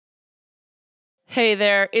Hey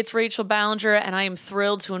there, it's Rachel Ballinger, and I am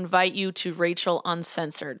thrilled to invite you to Rachel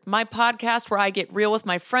Uncensored, my podcast where I get real with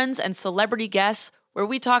my friends and celebrity guests, where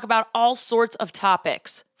we talk about all sorts of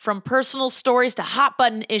topics. From personal stories to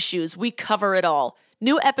hot-button issues, we cover it all.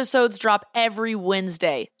 New episodes drop every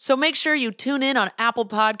Wednesday, so make sure you tune in on Apple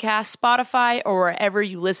Podcasts, Spotify, or wherever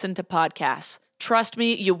you listen to podcasts. Trust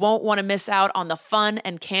me, you won't want to miss out on the fun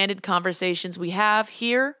and candid conversations we have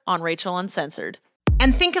here on Rachel Uncensored.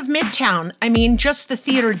 And think of Midtown. I mean, just the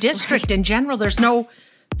theater district in general. There's no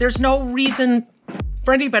reason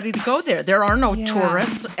for anybody to go there. There are no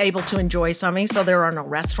tourists able to enjoy something, so there are no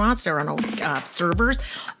restaurants, there are no servers.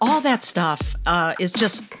 All that stuff is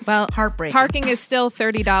just heartbreaking. Parking is still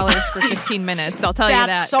 $30 for 15 minutes. I'll tell you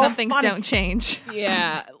that. So some things funny. don't change.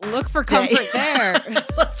 Yeah, look for comfort there.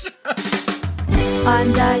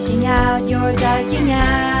 I'm dyking out, you're dyking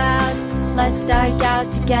out. Let's dike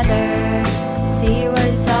out together. See what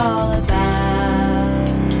it's all about.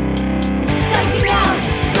 Dyking out,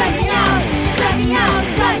 dyking out, dyking out,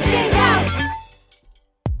 dyking out.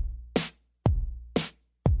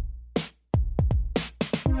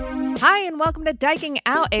 Hi, and welcome to Dyking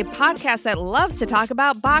Out, a podcast that loves to talk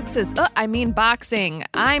about boxing.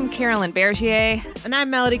 I'm Carolyn Bergier. And I'm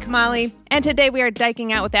Melody Kamali. And today we are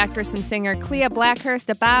dyking out with actress and singer Clea Blackhurst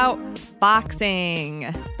about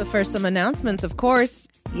boxing. But first, some announcements, of course.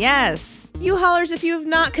 Yes. You hollers, if you have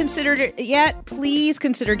not considered it yet, please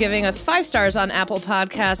consider giving us 5 stars on Apple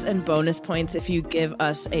Podcasts and bonus points if you give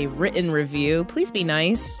us a written review. Please be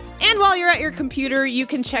nice. And while you're at your computer, you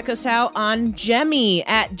can check us out on Gemmy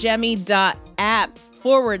at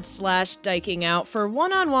gemmy.app/diking out for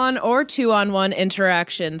one-on-one or two-on-one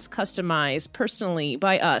interactions customized personally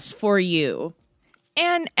by us for you.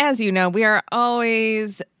 And as you know, we are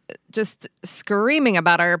always just screaming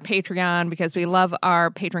about our Patreon because we love our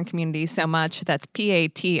patron community so much. That's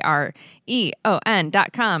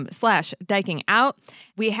patreon.com/diking out.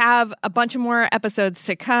 We have a bunch of more episodes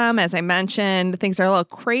to come. As I mentioned, things are a little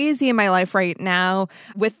crazy in my life right now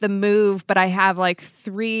with the move, but I have like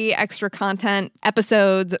 3 extra content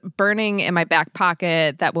episodes burning in my back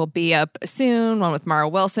pocket that will be up soon. One with Mara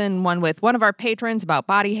Wilson, one with one of our patrons about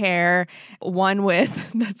body hair, one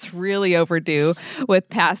with, that's really overdue, with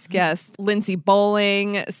past guest Lindsay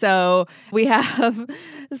Bowling. So we have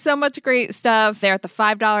so much great stuff there at the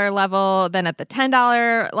 $5 level. Then at the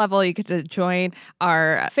 $10 level, you get to join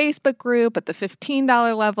our Facebook group. At the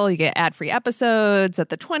 $15 level, you get ad-free episodes. At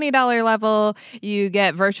the $20 level, you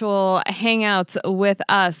get virtual hangouts with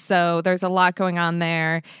us. So there's a lot going on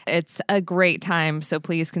there. It's a great time. So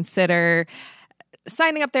please consider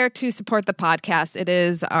signing up there to support the podcast. It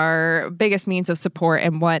is our biggest means of support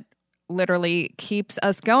and what literally keeps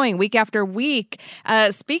us going week after week.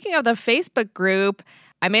 Speaking of the Facebook group,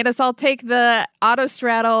 I made us all take the auto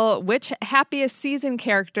straddle. Which happiest season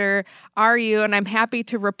character are you? And I'm happy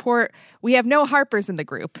to report we have no Harpers in the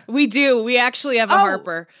group. We do. We actually have a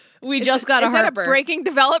Harper. We just got a Harper. Is that a breaking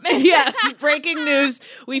development? Yes, breaking news.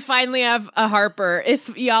 We finally have a Harper.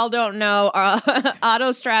 If y'all don't know,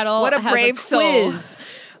 Auto Straddle what a has brave a quiz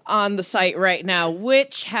on the site right now.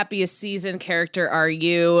 Which happiest season character are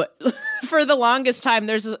you? For the longest time,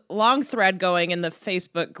 there's a long thread going in the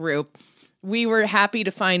Facebook group. We were happy to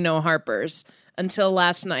find no Harpers until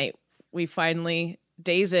last night. We finally,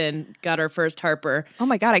 days in, got our first Harper. Oh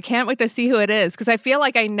my God, I can't wait to see who it is because I feel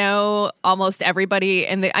like I know almost everybody.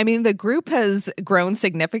 And the group has grown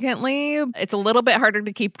significantly. It's a little bit harder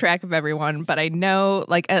to keep track of everyone, but I know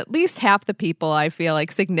like at least half the people I feel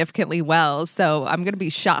like significantly well. So I'm going to be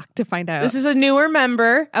shocked to find out. This is a newer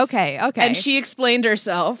member. Okay. And she explained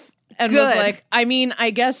herself and was like, I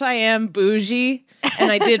guess I am bougie.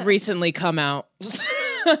 And I did recently come out.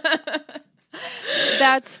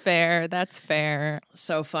 That's fair. That's fair.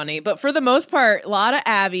 So funny. But for the most part, a lot of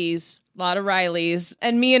Abby's, a lot of Riley's,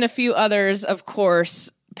 and me and a few others, of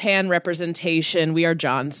course, pan representation. We are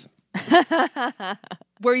John's.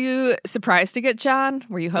 Were you surprised to get John?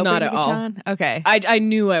 Were you hoping Not to at get all. John? Okay. I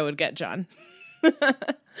knew I would get John.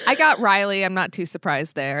 I got Riley. I'm not too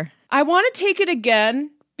surprised there. I want to take it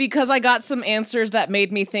again because I got some answers that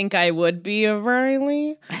made me think I would be a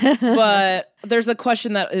Riley. But there's a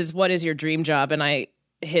question that is, what is your dream job? And I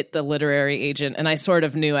hit the literary agent, and I sort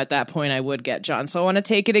of knew at that point I would get John. So I want to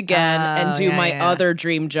take it again and do my other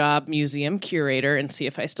dream job, museum curator, and see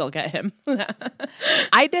if I still get him.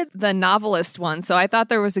 I did the novelist one, so I thought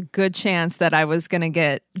there was a good chance that I was going to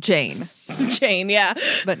get Jane. Jane, yeah.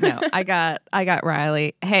 But no, I got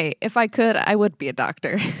Riley. Hey, if I could, I would be a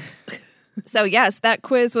doctor. So yes, that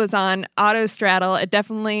quiz was on Autostraddle. It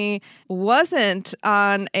definitely wasn't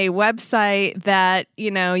on a website that,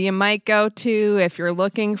 you might go to if you're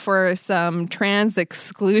looking for some trans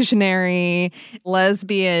exclusionary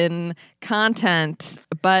lesbian content.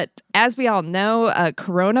 But as we all know,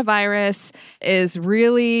 coronavirus is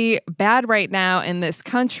really bad right now in this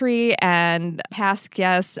country. And past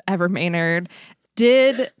guest Ever Maynard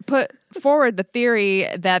did put forward the theory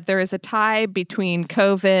that there is a tie between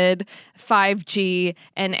COVID, 5G,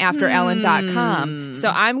 and AfterEllen.com. So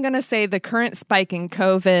I'm going to say the current spike in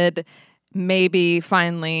COVID maybe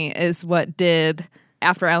finally is what did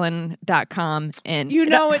AfterEllen.com in.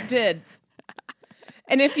 It did.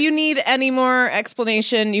 And if you need any more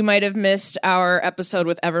explanation, you might have missed our episode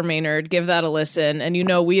with Ever Maynard. Give that a listen. And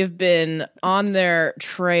we have been on their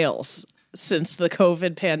trails since the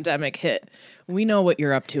COVID pandemic hit. We know what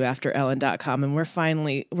you're up to after Ellen.com, and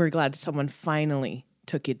we're glad someone finally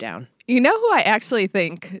took you down. You know who I actually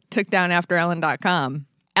think took down after Ellen.com?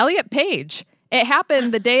 Elliot Page. It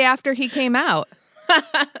happened the day after he came out.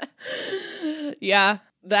 Yeah.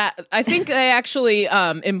 I think they actually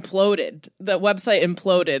imploded. The website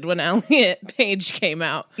imploded when Elliot Page came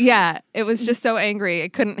out. Yeah, it was just so angry.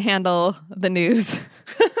 It couldn't handle the news.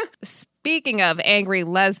 Speaking of angry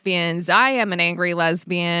lesbians, I am an angry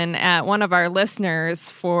lesbian at one of our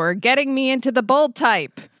listeners for getting me into the bold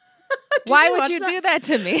type. Why would you do that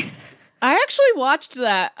to me? I actually watched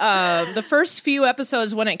that the first few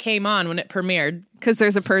episodes when it came on, when it premiered. Because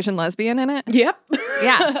there's a Persian lesbian in it? Yep.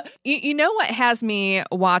 Yeah. You know what has me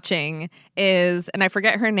watching is, and I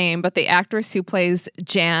forget her name, but the actress who plays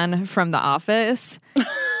Jan from The Office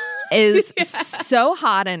is so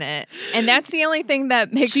hot in it. And that's the only thing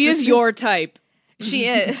that makes She is your type. She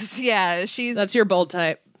is. Yeah. That's your bold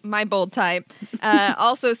type. My bold type.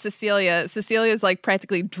 Also, Cecilia. Cecilia's like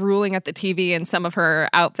practically drooling at the TV in some of her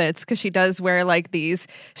outfits because she does wear like these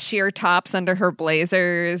sheer tops under her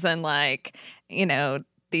blazers and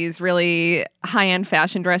these really high-end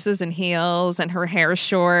fashion dresses and heels, and her hair's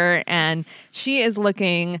short, and she is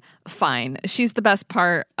looking fine. She's the best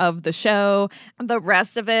part of the show. The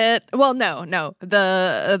rest of it, well, no.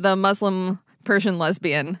 The Muslim Persian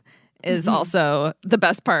lesbian is also the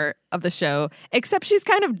best part of the show, except she's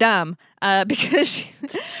kind of dumb because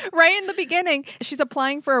right in the beginning, she's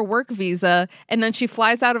applying for a work visa, and then she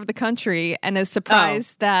flies out of the country and is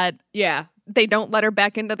surprised that they don't let her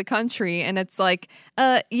back into the country. And it's like,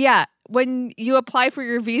 when you apply for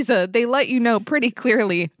your visa, they let you know pretty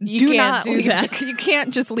clearly, you can't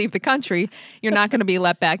just leave the country. You're not going to be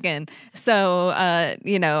let back in. So,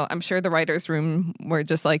 I'm sure the writer's room were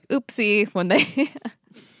just like, oopsie, when they...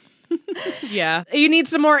 Yeah. You need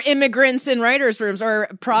some more immigrants in writers' rooms or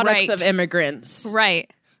products of immigrants. Right.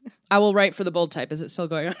 I will write for the bold type. Is it still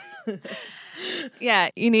going on? Yeah.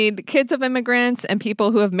 You need kids of immigrants and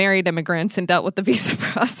people who have married immigrants and dealt with the visa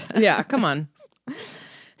process. Yeah. Come on.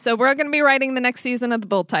 So we're going to be writing the next season of the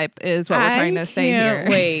bold type is what we're trying to say here.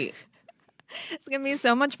 Wait. It's going to be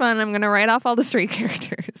so much fun. I'm going to write off all the straight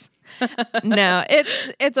characters. No,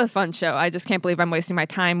 it's a fun show. I just can't believe I'm wasting my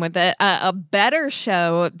time with it. A better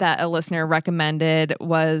show that a listener recommended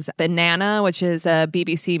was Banana, which is a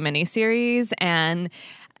BBC miniseries, and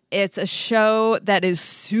it's a show that is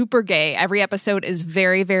super gay. Every episode is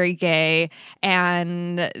very, very gay,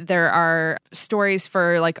 and there are stories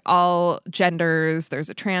for like all genders. There's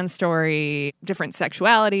a trans story, different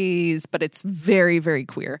sexualities, but it's very, very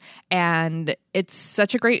queer. And it's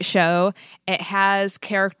such a great show. It has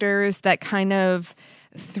characters that kind of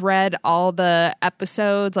thread all the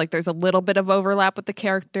episodes. Like there's a little bit of overlap with the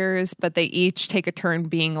characters, but they each take a turn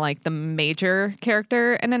being like the major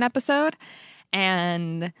character in an episode.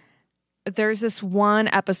 And there's this one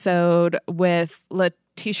episode with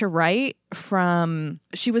Letitia Wright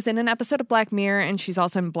she was in an episode of Black Mirror, and she's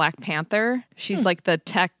also in Black Panther. She's like the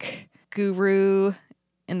tech guru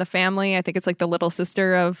in the family. I think it's like the little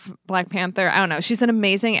sister of Black Panther. I don't know. She's an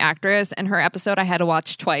amazing actress, and her episode I had to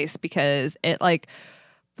watch twice because it like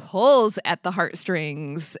pulls at the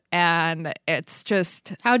heartstrings, and it's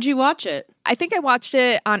just... How'd you watch it? I think I watched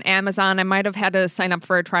it on Amazon. I might have had to sign up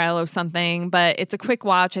for a trial of something, but it's a quick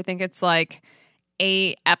watch. I think it's like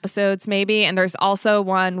 8 episodes maybe. And there's also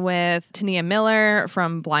one with Tania Miller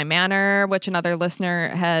from Bly Manor, which another listener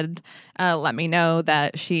had let me know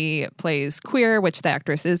that she plays queer, which the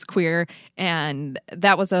actress is queer. And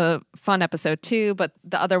that was a fun episode too. But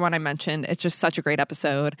the other one I mentioned, it's just such a great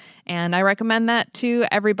episode. And I recommend that to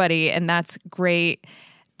everybody. And that's great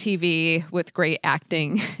TV with great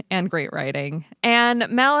acting and great writing. And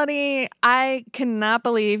Melody, I cannot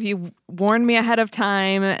believe you warned me ahead of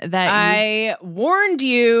time that I warned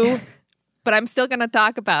you but I'm still going to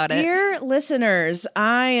talk about it. Dear listeners,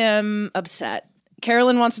 I am upset.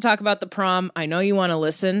 Carolyn wants to talk about the prom. I know you want to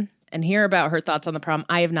listen and hear about her thoughts on the prom.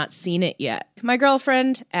 I have not seen it yet. My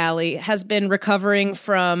girlfriend, Allie, has been recovering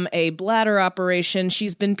from a bladder operation.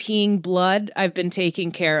 She's been peeing blood. I've been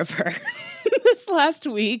taking care of her this last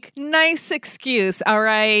week. Nice excuse, all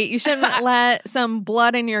right? You shouldn't let some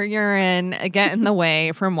blood in your urine get in the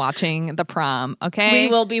way from watching the prom, okay? We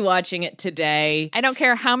will be watching it today. I don't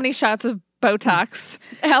care how many shots of Botox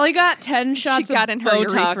Allie got 10 shots she got of in her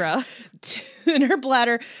Botox in her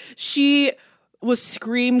bladder. She was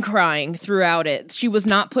scream crying throughout it. She was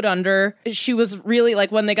not put under. She was really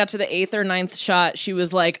like, when they got to the 8th or 9th shot, she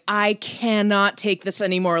was like, I cannot take this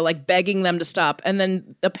anymore, like begging them to stop. And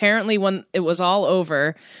then apparently when it was all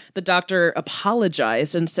over, the doctor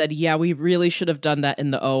apologized and said, yeah, we really should have done that in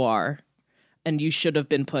the OR. And you should have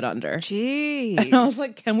been put under. Jeez. And I was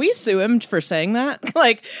like, can we sue him for saying that?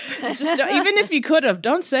 Like, just even if you could have,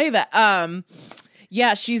 don't say that.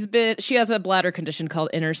 Yeah, she has a bladder condition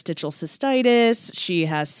called interstitial cystitis. She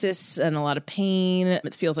has cysts and a lot of pain.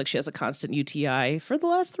 It feels like she has a constant UTI for the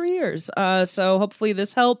last 3 years. So hopefully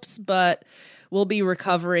this helps, but we'll be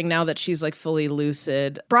recovering now that she's like fully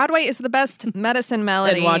lucid. Broadway is the best medicine,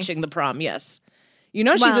 Melody. And watching the prom, yes. You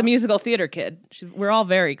know she's a musical theater kid. We're all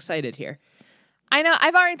very excited here. I know.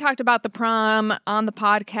 I've already talked about the prom on the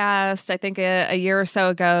podcast, I think a year or so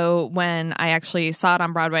ago when I actually saw it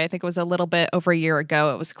on Broadway. I think it was a little bit over a year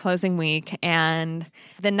ago. It was closing week. And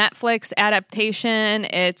the Netflix adaptation,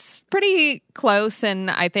 it's pretty close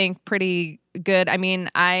and I think pretty good. I mean,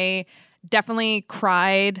 I definitely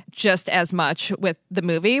cried just as much with the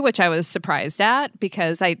movie, which I was surprised at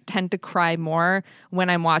because I tend to cry more when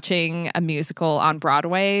I'm watching a musical on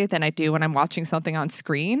Broadway than I do when I'm watching something on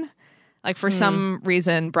screen. Like, for some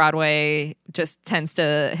reason, Broadway just tends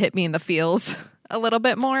to hit me in the feels a little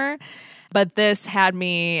bit more. But this had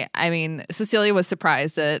me, I mean, Cecilia was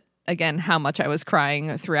surprised at, again, how much I was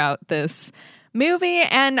crying throughout this movie.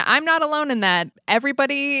 And I'm not alone in that.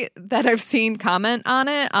 Everybody that I've seen comment on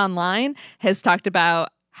it online has talked about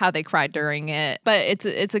how they cried during it, but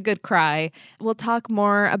it's a good cry. We'll talk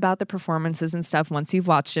more about the performances and stuff once you've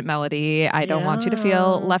watched it, Melody. I don't want you to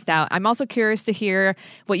feel left out. I'm also curious to hear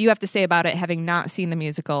what you have to say about it, having not seen the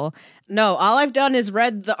musical. No, all I've done is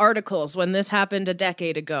read the articles when this happened a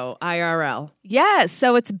decade ago, IRL. Yes,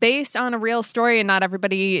 so it's based on a real story, and not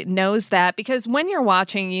everybody knows that, because when you're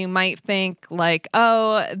watching, you might think like,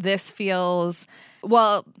 oh, this feels,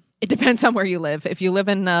 well, it depends on where you live. If you live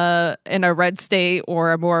in a red state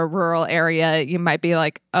or a more rural area, you might be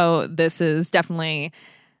like, oh, this is definitely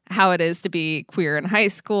how it is to be queer in high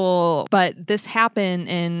school. But this happened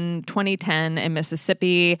in 2010 in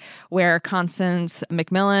Mississippi, where Constance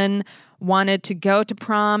McMillan wanted to go to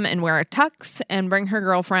prom and wear a tux and bring her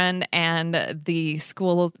girlfriend, and the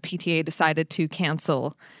school PTA decided to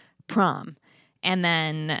cancel prom. And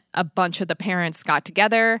then a bunch of the parents got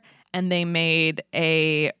together and they made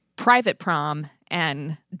a private prom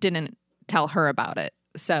and didn't tell her about it.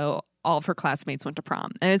 So all of her classmates went to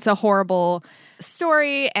prom. And it's a horrible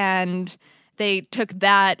story, and they took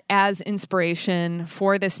that as inspiration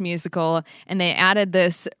for this musical, and they added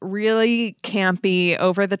this really campy,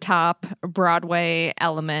 over-the-top Broadway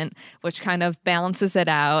element, which kind of balances it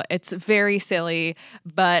out. It's very silly,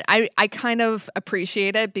 but I kind of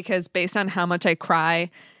appreciate it because based on how much I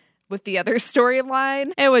cry with the other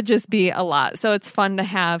storyline, it would just be a lot. So it's fun to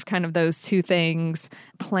have kind of those two things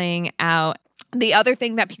playing out. The other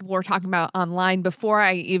thing that people were talking about online before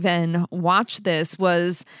I even watched this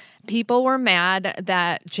was people were mad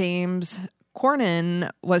that James Corden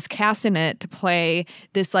was cast in it to play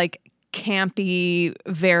this like campy,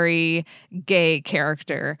 very gay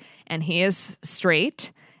character. And he is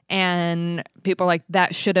straight. And people are like,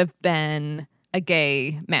 that should have been a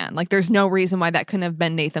gay man. Like, there's no reason why that couldn't have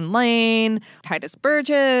been Nathan Lane, Titus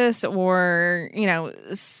Burgess, or, you know,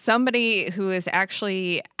 somebody who is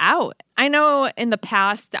actually out. I know in the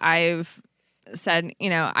past I've said, you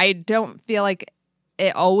know, I don't feel like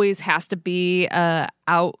it always has to be a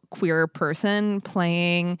out queer person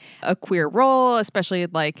playing a queer role, especially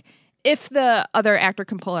like if the other actor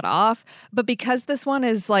can pull it off. But because this one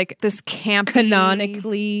is like this campy,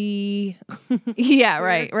 canonically. Yeah,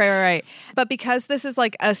 right. But because this is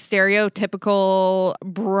like a stereotypical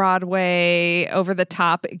Broadway over the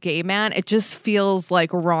top gay man, it just feels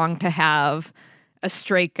like wrong to have a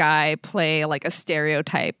straight guy play like a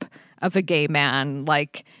stereotype of a gay man,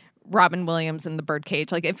 like Robin Williams in The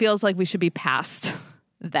Birdcage. Like, it feels like we should be past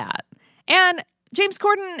that. And James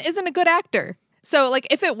Corden isn't a good actor. So, like,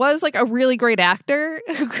 if it was like a really great actor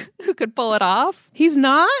who could pull it off, He's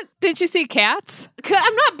not? didn't you see Cats?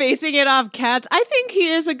 I'm not basing it off Cats. I think he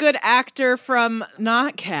is a good actor from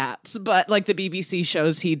not Cats, but like the BBC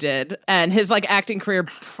shows he did and his like acting career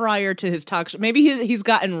prior to his talk show. Maybe he's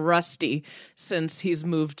gotten rusty since he's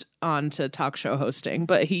moved on to talk show hosting,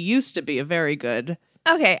 but he used to be a very good.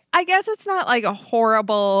 Okay, I guess it's not like a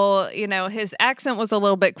horrible, his accent was a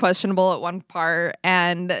little bit questionable at one part,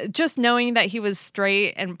 and just knowing that he was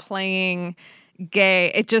straight and playing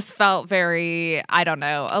gay, it just felt very, I don't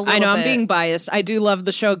know, a little I know, bit. I'm being biased. I do love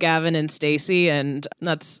the show Gavin and Stacey, and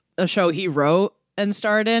that's a show he wrote and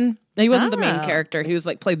starred in. He wasn't the main character. He was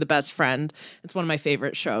like played the best friend. It's one of my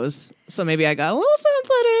favorite shoes. So maybe I got a little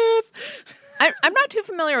sensitive. I'm not too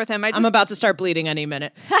familiar with him. I'm about to start bleeding any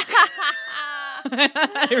minute.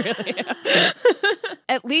 I really am.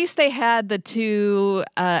 At least they had the two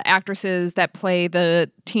actresses that play the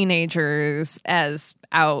teenagers as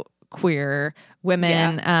out queer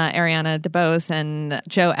women, Ariana DeBose and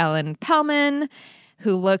Jo Ellen Pellman,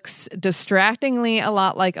 who looks distractingly a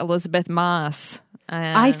lot like Elizabeth Moss.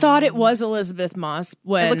 I thought it was Elizabeth Moss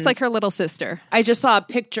when It looks like her little sister. I just saw a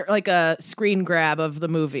picture, like a screen grab of the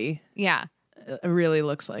movie. Yeah. It really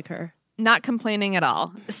looks like her. Not complaining at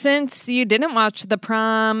all. Since you didn't watch The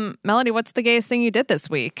Prom, Melody, what's the gayest thing you did this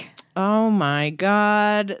week? Oh my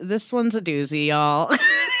God. This one's a doozy, y'all.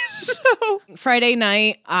 So Friday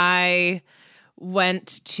night, I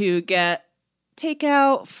went to get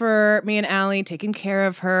takeout for me and Allie, taking care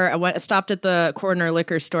of her. I stopped at the corner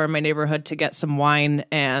liquor store in my neighborhood to get some wine,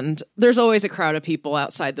 and there's always a crowd of people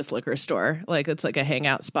outside this liquor store. Like, it's like a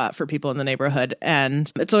hangout spot for people in the neighborhood,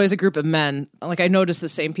 and it's always a group of men. Like, I notice the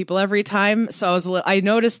same people every time, so I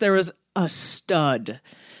noticed there was a stud,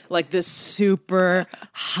 like this super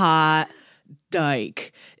hot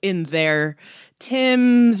dyke in their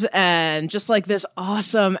Timbs and just like this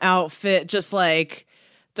awesome outfit, just like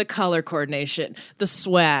the color coordination, the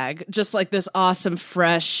swag, just like this awesome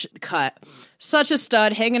fresh cut. Such a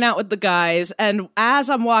stud, hanging out with the guys. And as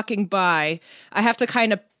I'm walking by, I have to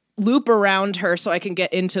kind of loop around her so I can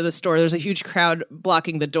get into the store. There's a huge crowd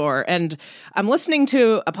blocking the door. And I'm listening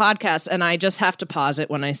to a podcast and I just have to pause it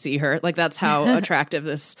when I see her. Like, that's how attractive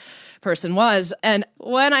this person was. And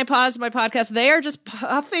when I paused my podcast, they are just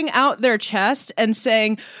puffing out their chest and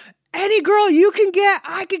saying, any girl you can get,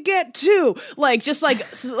 I could get too. Like, just like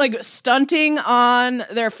stunting on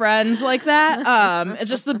their friends like that. It's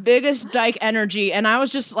just the biggest dyke energy. And I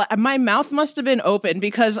was just like, my mouth must have been open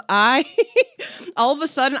because all of a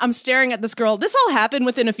sudden I'm staring at this girl. This all happened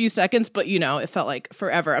within a few seconds, but it felt like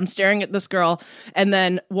forever. I'm staring at this girl. And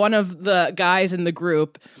then one of the guys in the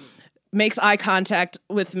group makes eye contact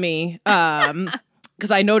with me. Because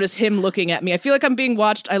I notice him looking at me. I feel like I'm being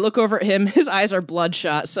watched. I look over at him. His eyes are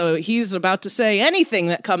bloodshot. So he's about to say anything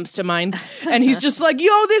that comes to mind. And he's just like,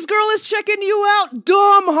 yo, this girl is checking you out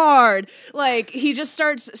dumb hard. Like, he just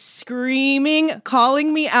starts screaming,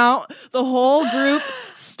 calling me out. The whole group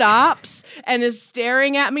stops and is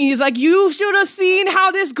staring at me. He's like, you should have seen how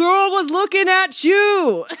this girl was looking at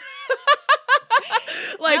you.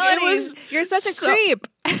 Like, Melody, you're such a creep.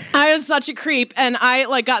 I was such a creep, and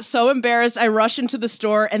I got so embarrassed. I rush into the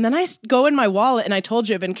store, and then I go in my wallet, and I told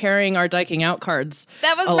you I've been carrying our Diking Out cards.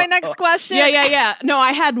 That was my next question. Yeah. No,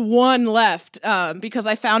 I had one left because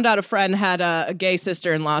I found out a friend had a gay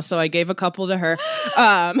sister-in-law, so I gave a couple to her.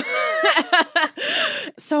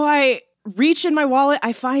 So I reach in my wallet,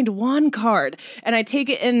 I find one card, and I take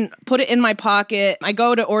it and put it in my pocket. I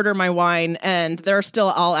go to order my wine, and they're still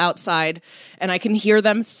all outside, and I can hear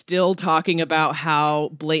them still talking about how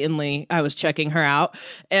blatantly I was checking her out.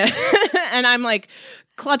 And I'm like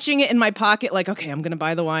clutching it in my pocket, like, okay, I'm going to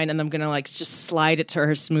buy the wine, and I'm going to like just slide it to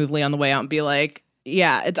her smoothly on the way out and be like,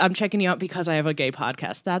 yeah, I'm checking you out because I have a gay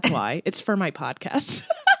podcast. That's why. It's for my podcast.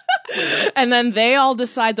 And then they all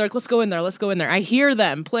decide, they're like, let's go in there. I hear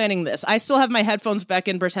them planning this. I still have my headphones back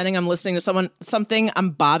in, pretending I'm listening to something.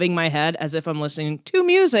 I'm bobbing my head as if I'm listening to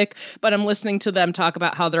music, but I'm listening to them talk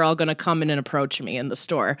about how they're all going to come in and approach me in the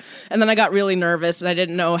store. And then I got really nervous and I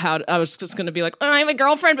didn't know I was just going to be like, oh, I have a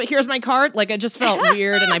girlfriend, but here's my card. Like, I just felt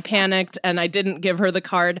weird and I panicked and I didn't give her the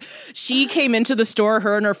card. She came into the store,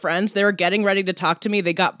 her and her friends, they were getting ready to talk to me.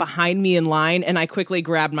 They got behind me in line and I quickly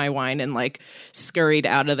grabbed my wine and like scurried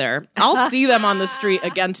out of there. I'll see them on the street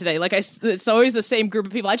again today. Like, it's always the same group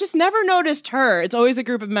of people. I just never noticed her. It's always a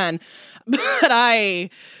group of men. But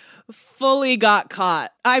I fully got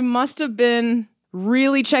caught. I must have been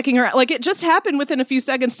really checking her out. Like, it just happened within a few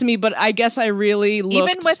seconds to me, but I guess I really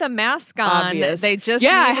looked Even with a mask on, obvious. they just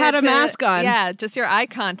I needed had a to- mask on. Yeah, just your eye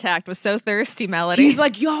contact was so thirsty, Melody. He's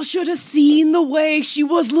like, y'all should have seen the way she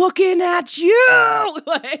was looking at you.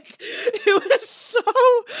 Like, it was so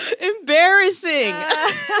embarrassing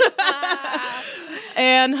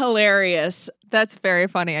and hilarious. That's very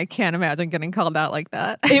funny. I can't imagine getting called out like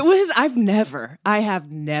that. It was, I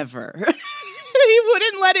have never. He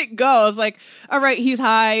wouldn't let it go. I was like, all right, he's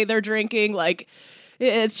high, they're drinking. Like,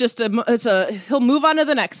 it's just he'll move on to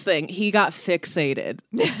the next thing. He got fixated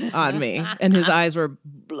on me and his eyes were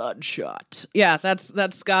bloodshot. Yeah,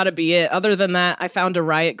 that's gotta be it. Other than that, I found a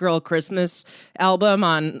Riot Girl Christmas album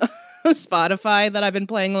on Spotify that I've been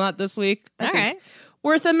playing a lot this week. I All think right.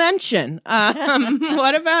 worth a mention.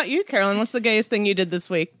 What about you, Carolyn? What's the gayest thing you did this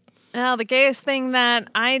week? Well, the gayest thing that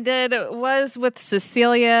I did was with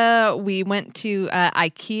Cecilia. We went to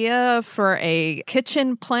IKEA for a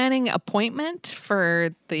kitchen planning appointment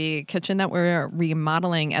for the kitchen that we're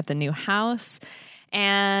remodeling at the new house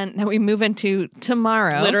and that we move into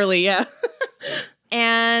tomorrow. Literally, yeah.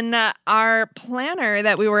 And our planner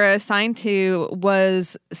that we were assigned to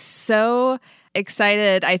was so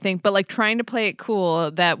excited, I think, but like trying to play it cool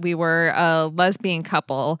that we were a lesbian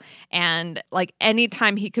couple. And like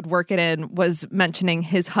anytime he could work it in was mentioning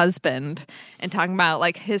his husband and talking about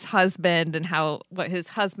like his husband and what his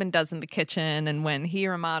husband does in the kitchen and when he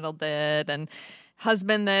remodeled it and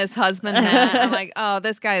husband this, husband that. I'm like, oh,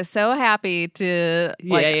 this guy is so happy to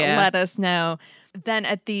let us know. Then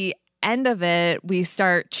at the end of it, we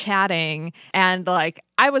start chatting, and like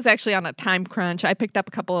I was actually on a time crunch. I picked up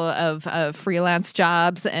a couple of freelance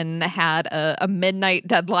jobs and had a midnight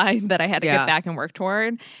deadline that I had to get back and work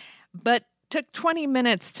toward, but took 20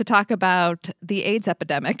 minutes to talk about the AIDS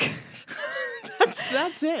epidemic.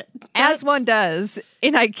 That's it. As one does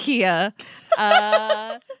in IKEA.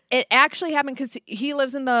 It actually happened because he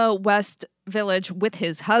lives in the West Village with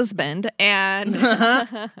his husband and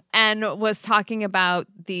and was talking about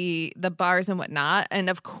the bars and whatnot. And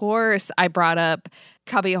of course, I brought up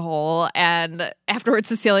Cubbyhole, and afterwards,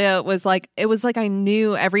 Cecilia was like, "It was like I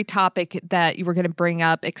knew every topic that you were going to bring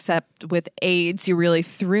up, except with AIDS. You really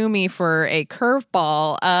threw me for a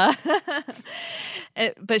curveball."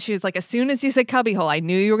 But she was like, as soon as you said Cubbyhole, I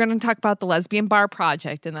knew you were going to talk about the lesbian bar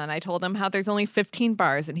project. And then I told him how there's only 15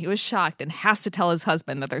 bars, and he was shocked and has to tell his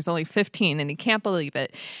husband that there's only 15, and he can't believe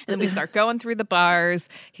it. And then we start going through the bars.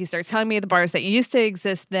 He starts telling me the bars that used to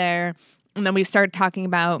exist there. And then we started talking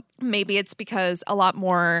about maybe it's because a lot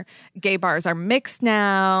more gay bars are mixed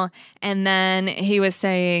now. And then he was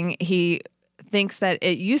saying he thinks that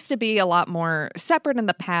it used to be a lot more separate in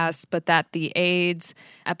the past, but that the AIDS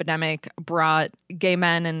epidemic brought gay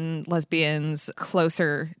men and lesbians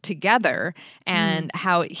closer together, and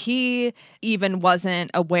how he even wasn't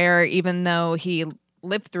aware, even though he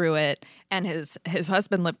lived through it and his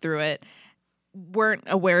husband lived through it, weren't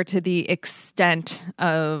aware to the extent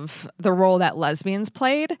of the role that lesbians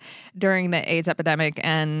played during the AIDS epidemic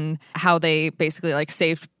and how they basically like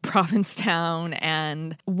saved Provincetown.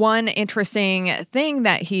 And one interesting thing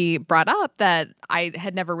that he brought up that I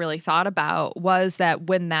had never really thought about was that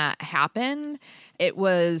when that happened, it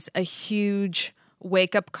was a huge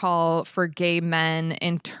wake-up call for gay men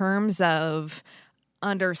in terms of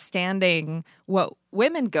understanding what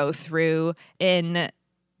women go through in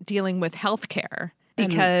dealing with healthcare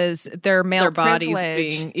because their male Their bodies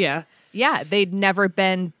privilege, being, they'd never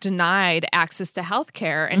been denied access to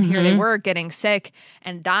healthcare, and here they were getting sick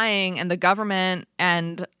and dying, and the government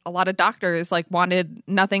and a lot of doctors like wanted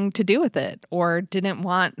nothing to do with it or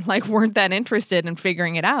weren't that interested in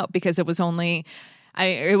figuring it out because it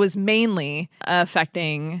was mainly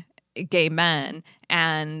affecting gay men,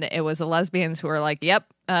 and it was the lesbians who were like, yep,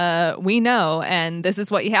 we know, and this is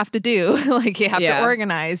what you have to do. Like, you have to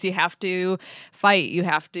organize, you have to fight, you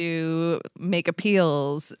have to make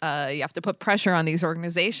appeals, you have to put pressure on these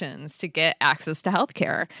organizations to get access to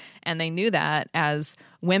healthcare. And they knew that as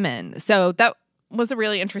women. So that was a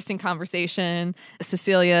really interesting conversation.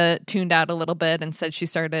 Cecilia tuned out a little bit and said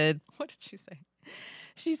what did she say?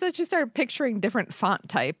 She said she started picturing different font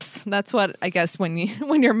types. That's what I guess when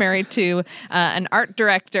you're married to an art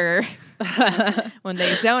director, when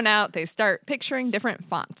they zone out, they start picturing different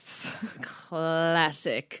fonts.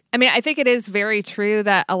 Classic. I mean, I think it is very true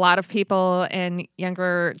that a lot of people in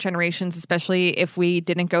younger generations, especially if we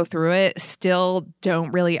didn't go through it, still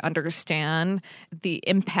don't really understand the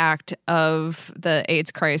impact of the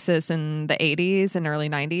AIDS crisis in the 80s and early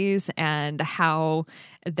 90s and how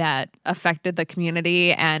that affected the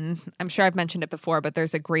community. And I'm sure I've mentioned it before, but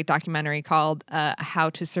there's a great documentary called How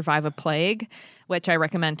to Survive a Plague, which I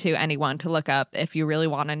recommend to anyone to look up if you really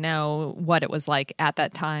want to know what it was like at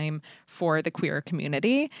that time for the queer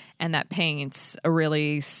community. And that paints a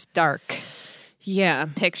really stark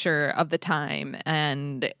picture of the time.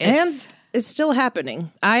 And it's still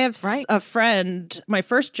happening. I have a friend. My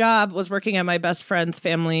first job was working at my best friend's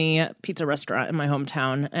family pizza restaurant in my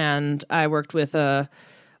hometown. And I worked with a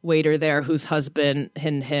waiter there whose husband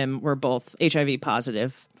and him were both HIV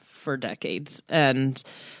positive for decades. And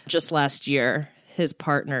just last year, his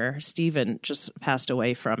partner, Steven, just passed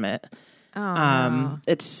away from it. No.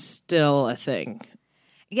 It's still a thing.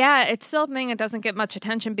 Yeah, it's still a thing. It doesn't get much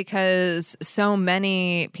attention because so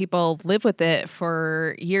many people live with it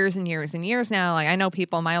for years and years and years now. Like, I know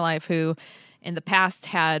people in my life who in the past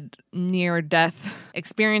had near-death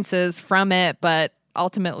experiences from it, but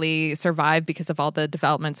ultimately survived because of all the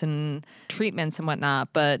developments and treatments and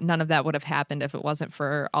whatnot. But none of that would have happened if it wasn't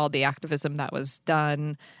for all the activism that was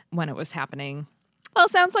done when it was happening. Well,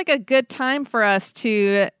 it sounds like a good time for us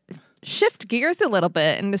to shift gears a little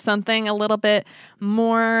bit into something a little bit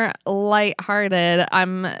more lighthearted.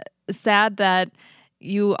 I'm sad that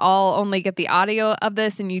you all only get the audio of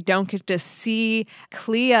this and you don't get to see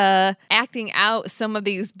Clea acting out some of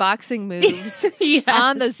these boxing moves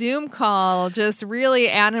on the Zoom call. Just really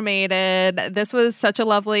animated. This was such a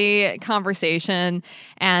lovely conversation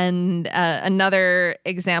and another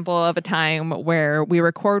example of a time where we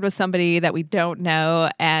record with somebody that we don't know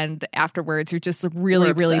and afterwards you're just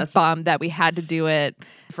really bummed that we had to do it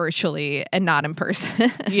virtually and not in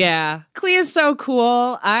person. Yeah. Clea's so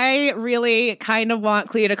cool. I really kind of want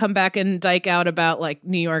Clea to come back and dyke out about like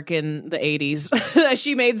New York in the 80s.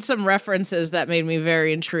 She made some references that made me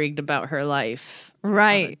very intrigued about her life.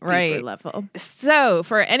 Right. Level. So,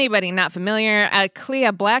 for anybody not familiar,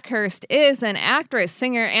 Clea Blackhurst is an actress,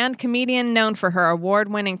 singer, and comedian known for her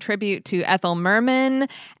award-winning tribute to Ethel Merman,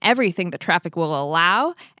 Everything the Traffic Will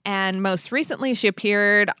Allow. And most recently, she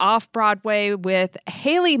appeared off-Broadway with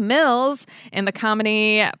Haley Mills in the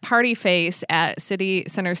comedy Party Face at City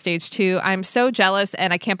Center Stage 2. I'm so jealous,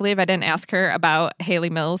 and I can't believe I didn't ask her about Haley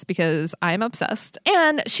Mills because I'm obsessed.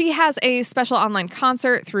 And she has a special online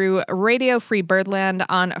concert through Radio Free Birdland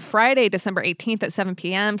on Friday, December 18th at 7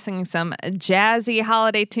 p.m., singing some jazzy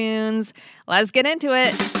holiday tunes. Let's get into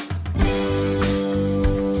it.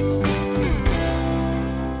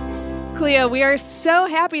 Clea, we are so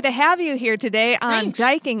happy to have you here today on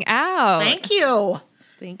Dyking Out. Thank you.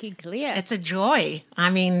 Thank you, Clea. It's a joy.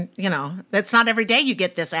 I mean, that's not every day you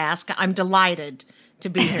get this ask. I'm delighted to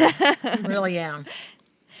be here. I really am.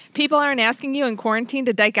 People aren't asking you in quarantine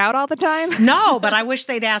to dyke out all the time? No, but I wish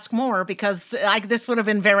they'd ask more because this would have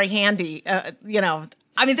been very handy. I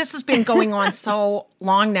mean, this has been going on so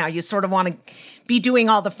long now. You sort of want to be doing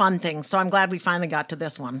all the fun things. So I'm glad we finally got to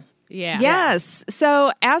this one. Yeah. Yes.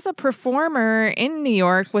 So as a performer in New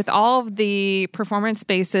York, with all of the performance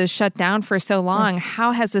spaces shut down for so long,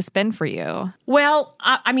 how has this been for you? Well,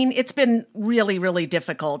 I mean, it's been really, really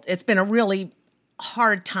difficult. It's been a really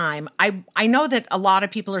hard time. I know that a lot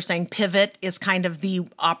of people are saying pivot is kind of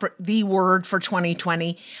the word for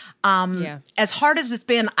 2020. As hard as it's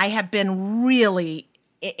been, I have been really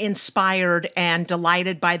inspired and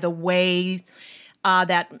delighted by the way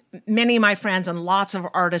that many of my friends and lots of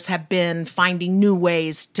artists have been finding new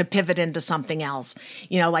ways to pivot into something else.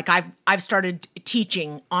 Like I've started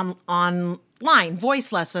teaching online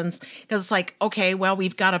voice lessons because it's like, okay, well,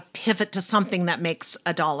 we've got to pivot to something that makes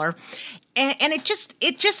 $1. And it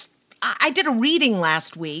just, I did a reading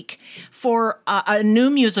last week for a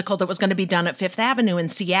new musical that was going to be done at Fifth Avenue in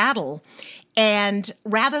Seattle. And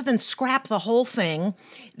rather than scrap the whole thing,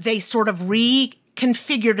 they sort of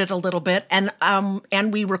reconfigured it a little bit,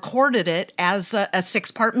 and we recorded it as a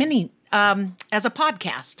 6-part mini, as a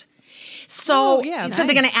podcast. So, they're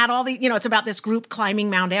going to add all the, it's about this group climbing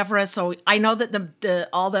Mount Everest. So I know that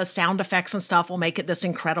all the sound effects and stuff will make it this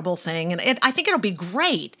incredible thing, and I think it'll be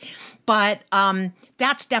great. But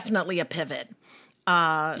that's definitely a pivot.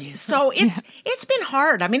 So it's been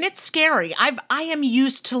hard. I mean, it's scary. I am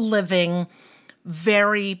used to living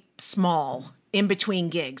very small in between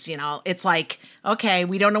gigs. It's like, okay,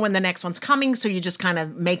 we don't know when the next one's coming, so you just kind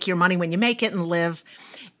of make your money when you make it and live.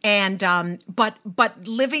 And but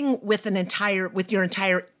living with your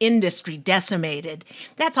entire industry decimated,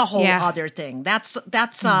 that's a whole other thing. That's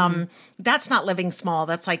not living small.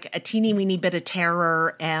 That's like a teeny weeny bit of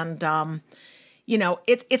terror, and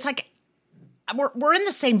it's like we're in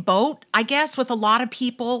the same boat, I guess, with a lot of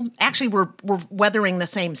people. Actually, we're weathering the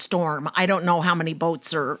same storm. I don't know how many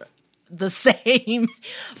boats are the same.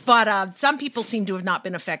 But some people seem to have not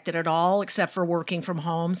been affected at all, except for working from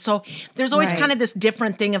home. So there's always kind of this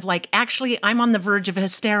different thing of like, actually, I'm on the verge of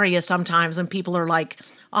hysteria sometimes when people are like,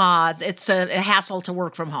 it's a hassle to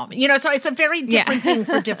work from home. So it's a very different thing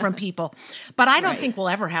for different people. But I don't think we'll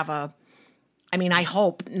ever have I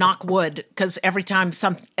hope, knock wood, because every time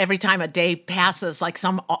a day passes, like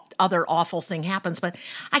some other awful thing happens. But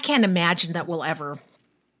I can't imagine that we'll ever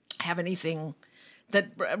have anything that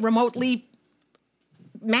remotely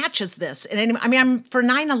matches this. And I'm for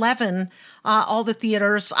 9/11, all the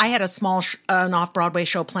theaters. I had a small an off-Broadway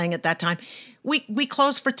show playing at that time. We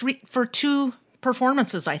closed for 2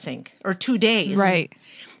 performances, I think, or 2 days. Right.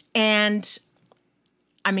 And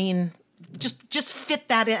just fit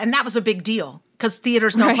that in. And that was a big deal because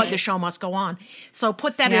theaters know the show must go on. So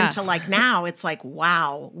put that into like now, it's like,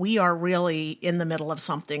 wow, we are really in the middle of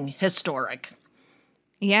something historic.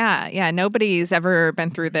 Yeah. Nobody's ever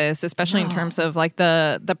been through this, especially in terms of like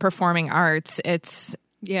the performing arts. It's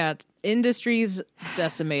industry's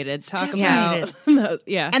decimated. Decimated.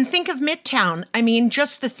 Yeah. And think of Midtown.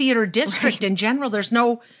 Just the theater district in general. There's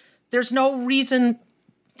no reason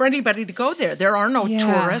for anybody to go there. There are no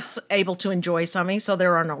tourists able to enjoy something, so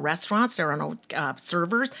there are no restaurants, there are no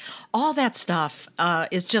servers. All that stuff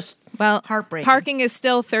is just heartbreaking. Parking is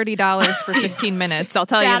still $30 for 15 minutes. I'll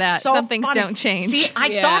tell you that. So Some things funny. don't change. See,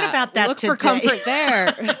 I thought about that Look today. for comfort there.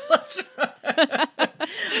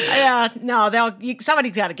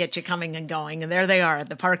 Somebody's got to get you coming and going, and there they are at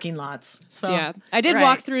the parking lots. So Yeah. I did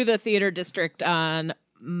walk through the theater district on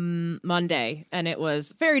Monday, and it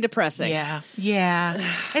was very depressing. Yeah.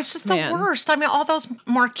 It's just the worst. All those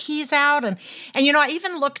marquees out, and I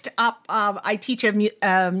even looked up. I teach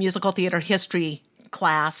a musical theater history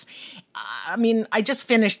class. I just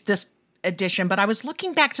finished this edition, but I was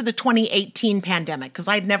looking back to the 2018 pandemic because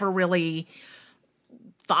I'd never really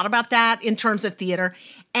thought about that in terms of theater.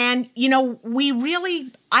 And,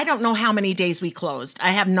 I don't know how many days we closed.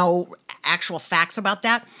 I have no actual facts about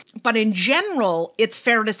that. But in general, it's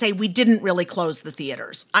fair to say we didn't really close the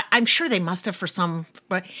theaters. I'm sure they must have for some,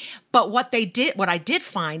 but what I did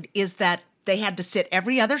find is that they had to sit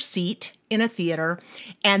every other seat in a theater.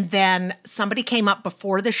 And then somebody came up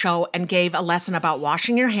before the show and gave a lesson about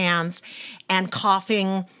washing your hands and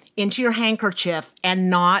coughing into your handkerchief and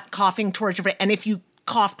not coughing towards your face. And if you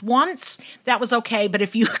coughed once, that was okay. But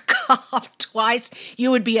if you coughed twice, you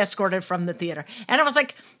would be escorted from the theater. And I was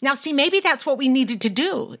like, now see, maybe that's what we needed to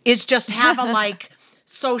do is just have a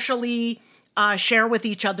socially share with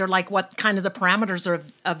each other, what kind of the parameters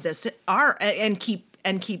of this are and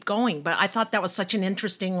keep going. But I thought that was such an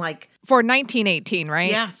interesting, For 1918, right?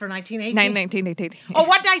 Yeah, for 1918. 1918. Oh,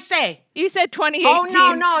 what did I say? You said 2018.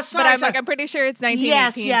 Oh, no, sorry. But I'm pretty sure it's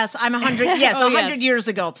 1918. Yes, I'm 100. Yes, 100 years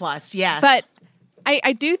ago plus, yes. But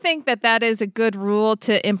I do think that is a good rule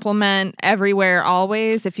to implement everywhere,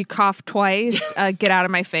 always. If you cough twice, get out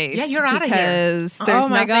of my face. Yeah, you're out of here. Because there's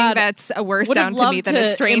nothing that's a worse sound to me than a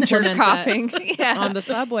stranger coughing. On the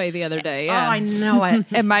subway the other day. Yeah. Oh, I know it.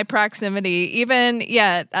 In my proximity. Even,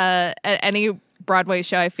 at any Broadway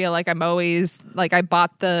show, I feel like I'm always, I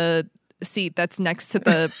bought the seat that's next to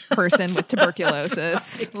the person with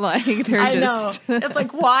tuberculosis. They're I just... know.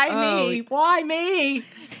 It's why me? Why me?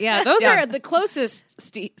 Yeah, those are the closest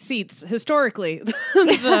seats historically.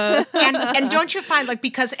 And don't you find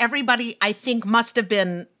because everybody I think must have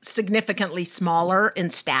been significantly smaller in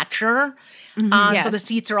stature, so the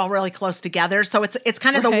seats are all really close together. So it's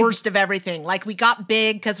kind of the worst of everything. We got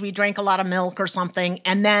big because we drank a lot of milk or something,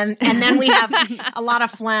 and then we have a lot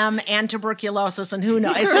of phlegm and tuberculosis, and who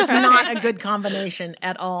knows? It's just not a good combination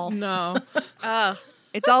at all. No,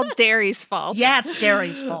 it's all dairy's fault. Yeah, it's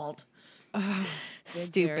dairy's fault.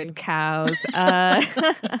 Stupid cows.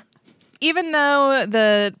 Even though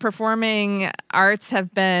the performing arts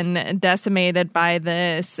have been decimated by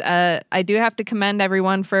this, I do have to commend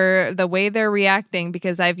everyone for the way they're reacting,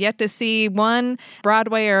 because I've yet to see one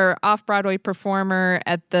Broadway or off-Broadway performer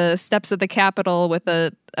at the steps of the Capitol with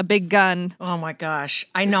a big gun. Oh my gosh,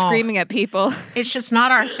 I know. Screaming at people. It's just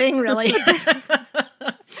not our thing, really.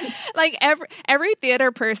 Every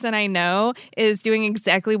theater person I know is doing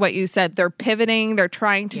exactly what you said. They're pivoting. They're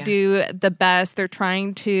trying to do the best. They're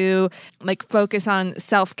trying to focus on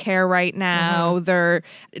self-care right now. Mm-hmm. They're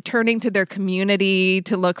turning to their community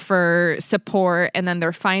to look for support, and then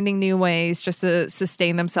they're finding new ways just to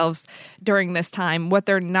sustain themselves during this time. What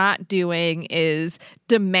they're not doing is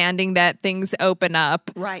demanding that things open up.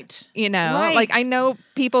 Right. Right. I know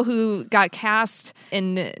people who got cast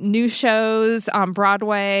in new shows on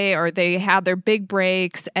Broadway, or where they had their big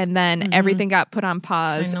breaks and then everything got put on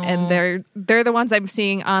pause. And they're the ones I'm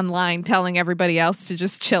seeing online telling everybody else to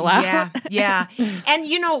just chill out. Yeah.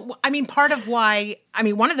 And, part of why,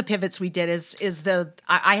 one of the pivots we did is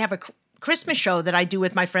I have a Christmas show that I do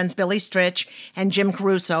with my friends Billy Stritch and Jim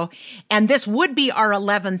Caruso. And this would be our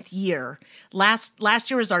 11th year. Last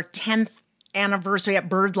year was our 10th anniversary at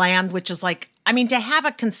Birdland, which is like, to have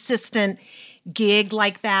a consistent gig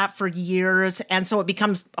like that for years. And so it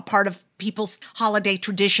becomes a part of people's holiday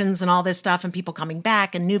traditions and all this stuff, and people coming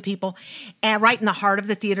back and new people, and right in the heart of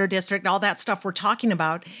the theater district, all that stuff we're talking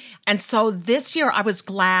about. And so this year I was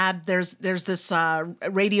glad there's this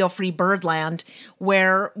Radio Free Birdland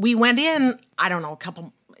where we went in, I don't know,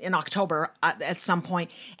 in October at some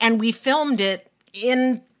point, and we filmed it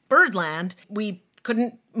in Birdland. We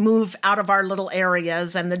couldn't move out of our little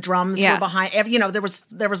areas, and the drums were behind. There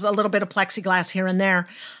was a little bit of plexiglass here and there,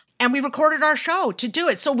 and we recorded our show to do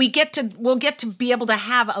it. So we'll get to be able to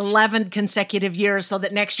have 11 consecutive years, so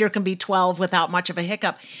that next year can be 12 without much of a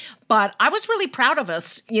hiccup. But I was really proud of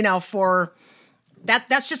us, for that.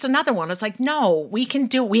 That's just another one. It's like, no, we can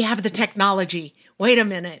do. We have the technology. Wait a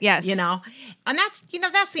minute, yes, and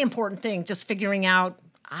that's the important thing. Just figuring out.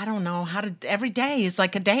 I don't know how to. Every day is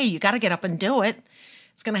like a day. You got to get up and do it.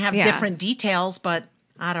 It's going to have different details, but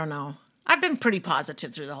I don't know. I've been pretty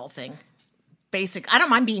positive through the whole thing. I don't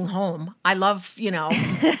mind being home. I love,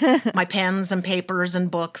 my pens and papers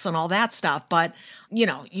and books and all that stuff. But,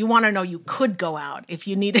 you want to know you could go out if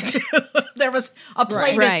you needed to. There was a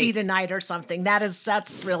play to see tonight or something.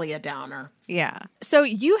 That's really a downer. Yeah. So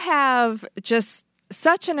you have just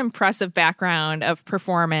such an impressive background of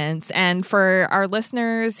performance. And for our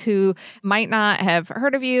listeners who might not have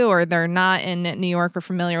heard of you, or they're not in New York or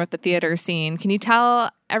familiar with the theater scene, can you tell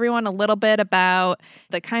everyone a little bit about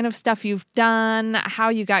the kind of stuff you've done, how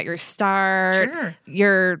you got your start,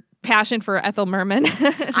 your passion for Ethel Merman?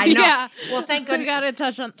 I know. Yeah. Well, thank goodness. We got to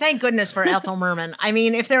touch on. Thank goodness for Ethel Merman.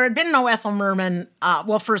 If there had been no Ethel Merman,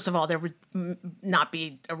 first of all, there would not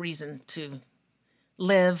be a reason to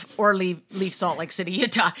live or leave Salt Lake City,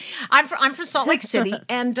 Utah. I'm from Salt Lake City,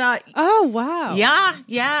 and oh wow,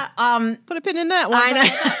 yeah. Put a pin in that one. I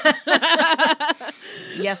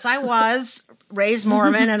know. Yes, I was raised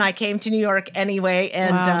Mormon, and I came to New York anyway,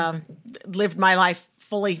 and lived my life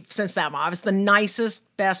fully since that. I was the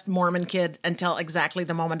nicest, best Mormon kid until exactly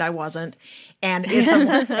the moment I wasn't, and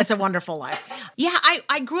it's a wonderful life. Yeah,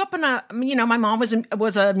 I grew up in my mom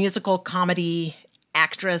was a musical comedy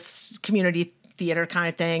actress, community theater kind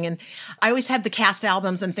of thing. And I always had the cast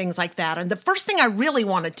albums and things like that. And the first thing I really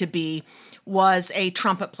wanted to be was a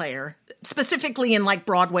trumpet player, specifically in like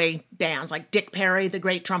Broadway bands, like Dick Perry, the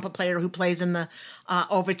great trumpet player who plays in the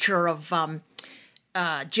overture of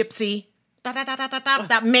Gypsy.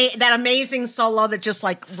 That amazing solo that just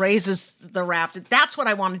like raises the raft. That's what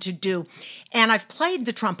I wanted to do. And I've played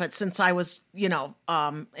the trumpet since I was,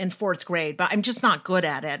 in fourth grade, but I'm just not good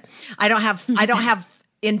at it. I don't have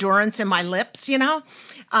endurance in my lips,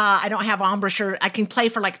 I don't have embouchure. I can play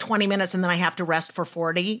for like 20 minutes and then I have to rest for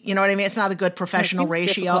 40. You know what I mean? It's not a good professional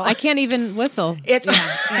ratio. Difficult. I can't even whistle. It's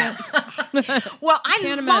well,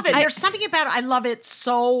 I love it. There's something about it. I love it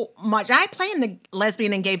so much. I play in the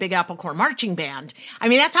Lesbian and Gay Big Apple Corps marching band.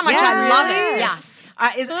 That's how much I love it. Yeah.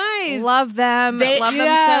 Nice. Love them. Love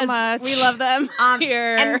them so much. We love them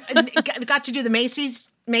here. And got to do the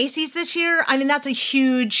Macy's this year. That's a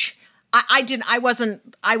huge. I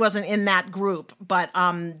wasn't in that group, but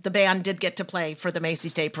the band did get to play for the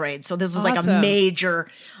Macy's Day Parade. So this was like a major.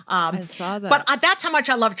 I saw that. But that's how much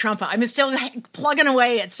I love trumpet. I'm still plugging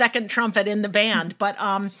away at second trumpet in the band. But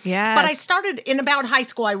yes. But I started in about high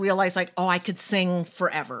school. I realized I could sing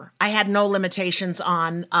forever. I had no limitations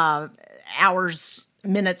on hours,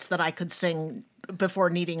 minutes that I could sing before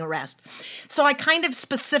needing a rest. So I kind of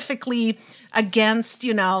specifically against,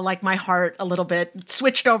 like my heart a little bit,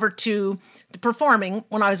 switched over to performing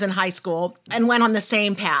when I was in high school and went on the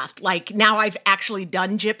same path. Like now I've actually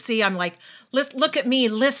done Gypsy. I'm like, look at me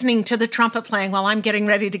listening to the trumpet playing while I'm getting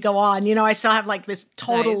ready to go on. I still have like this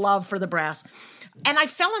total love for the brass. And I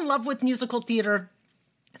fell in love with musical theater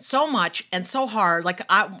so much and so hard. Like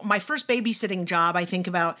my first babysitting job, I think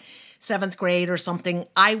about 7th grade or something,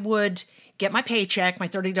 I would get my paycheck, my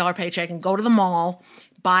 $30 paycheck, and go to the mall,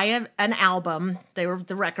 buy an album. They were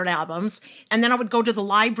the record albums. And then I would go to the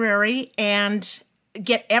library and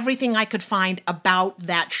get everything I could find about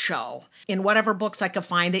that show in whatever books I could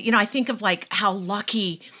find it. I think of like how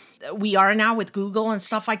lucky we are now with Google and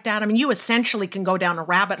stuff like that. You essentially can go down a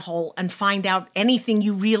rabbit hole and find out anything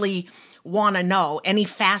you really want to know any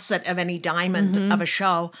facet of any diamond of a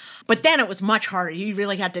show. But then it was much harder. You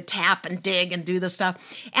really had to tap and dig and do the stuff.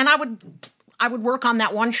 And I would work on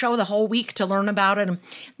that one show the whole week to learn about it. And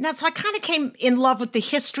that's, so I kind of came in love with the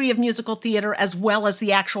history of musical theater as well as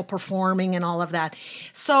the actual performing and all of that.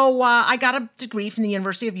 So I got a degree from the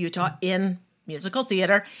University of Utah in musical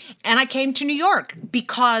theater. And I came to New York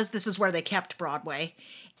because this is where they kept Broadway.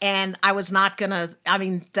 And I was not going to, I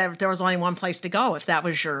mean, there was only one place to go if that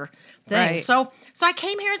was your thing. Right. So I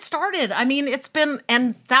came here and started. I mean, it's been,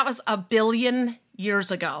 and that was 1 billion years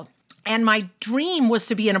ago. And my dream was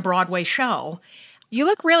to be in a Broadway show. You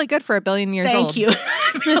look really good for 1 billion years old. Thank you.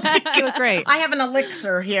 You look great. I have an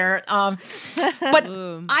elixir here. But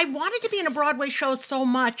I wanted to be in a Broadway show so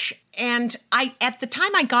much. And at the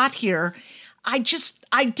time I got here, I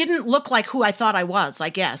didn't look like who I thought I was, I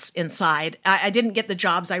guess, inside. I didn't get the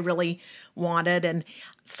jobs I really wanted. And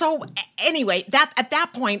so anyway, at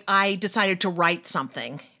that point, I decided to write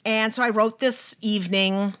something. And so I wrote this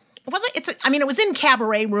evening. It was in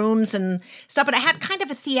cabaret rooms and stuff, but I had kind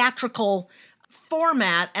of a theatrical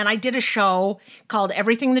format. And I did a show called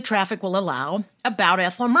Everything the Traffic Will Allow about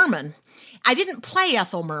Ethel Merman. I didn't play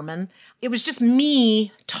Ethel Merman. It was just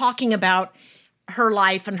me talking about her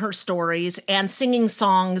life and her stories and singing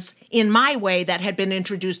songs in my way that had been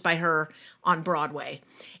introduced by her on Broadway.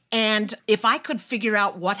 And if I could figure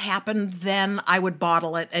out what happened, then I would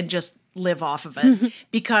bottle it and just live off of it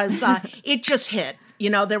because it just hit. You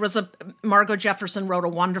know, Margot Jefferson wrote a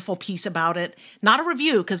wonderful piece about it. Not a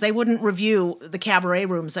review, because they wouldn't review the cabaret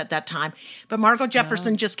rooms at that time. But Margot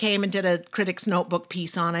Jefferson just came and did a critic's notebook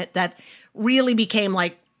piece on it that really became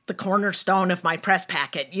like the cornerstone of my press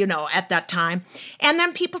packet, you know, at that time. And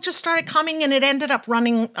then people just started coming and it ended up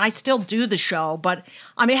running. I still do the show, but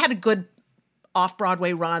I mean, it had a good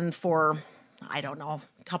off-Broadway run for, I don't know,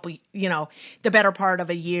 a couple, you know, the better part of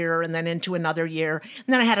a year and then into another year. And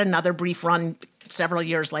then I had another brief run several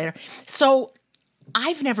years later. So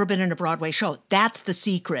I've never been in a Broadway show. That's the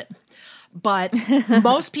secret. But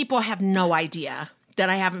most people have no idea that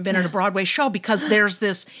I haven't been in a Broadway show because there's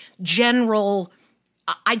this general,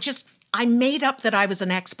 I made up that I was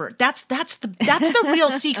an expert. That's the real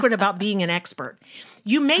secret about being an expert.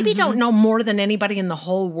 You maybe don't know more than anybody in the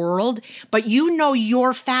whole world, but you know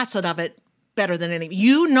your facet of it better than anybody.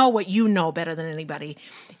 You know what you know better than anybody.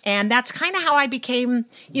 And that's kind of how I became,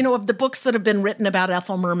 you know, of the books that have been written about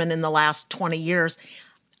Ethel Merman in the last 20 years,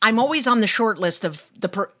 I'm always on the short list of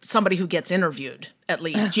somebody who gets interviewed, at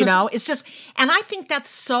least, you know. It's just, and I think that's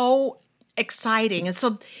so exciting. And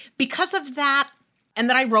so because of that, and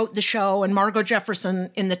that I wrote the show, and Margot Jefferson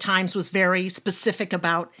in the Times was very specific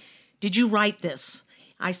about, did you write this?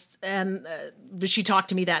 She talked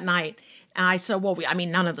to me that night. And I said, well,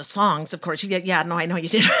 none of the songs, of course. Yeah, no, I know you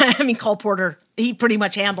did. I mean, Cole Porter, he pretty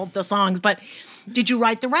much handled the songs, but did you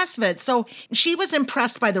write the rest of it? So she was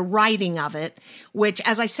impressed by the writing of it, which,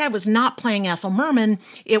 as I said, was not playing Ethel Merman.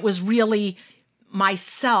 It was really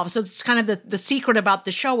myself. So it's kind of the secret about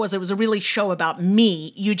the show was it was a really show about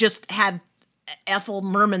me. You just had Ethel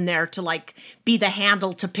Merman there to like be the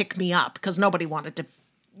handle to pick me up because nobody wanted to,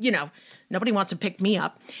 you know, nobody wants to pick me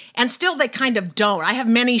up. And still they kind of don't. I have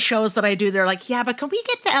many shows that I do. They're like, yeah, but can we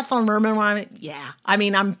get the Ethel Merman one? Yeah. I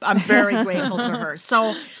mean, I'm very grateful to her.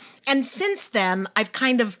 So, and since then I've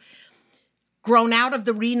kind of grown out of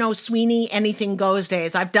the Reno Sweeney Anything Goes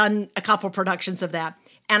days. I've done a couple productions of that.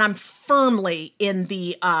 And I'm firmly in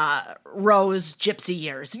the Rose Gypsy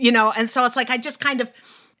years, you know? And so it's like I just kind of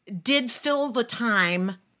did fill the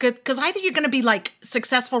time because either you're going to be like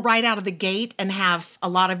successful right out of the gate and have a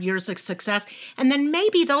lot of years of success, and then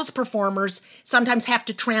maybe those performers sometimes have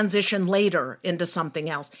to transition later into something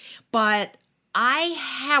else. But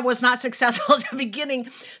I was not successful at the beginning,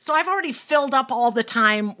 so I've already filled up all the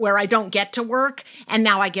time where I don't get to work, and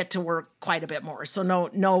now I get to work quite a bit more. So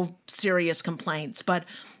no serious complaints. But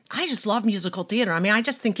I just love musical theater. I mean, I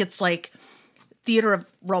just think it's like theater of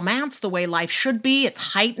romance, the way life should be. It's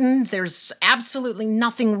heightened. There's absolutely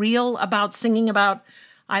nothing real about singing about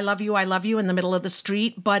I love you in the middle of the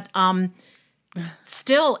street. But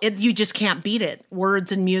still, you just can't beat it.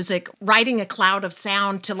 Words and music, writing a cloud of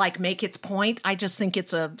sound to like make its point. I just think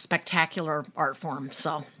it's a spectacular art form.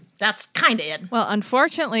 So that's kind of it. Well,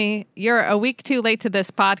 unfortunately, you're a week too late to this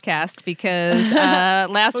podcast because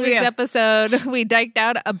last week's episode, we diked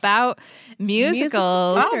out about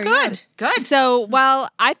musicals. Oh, good. So while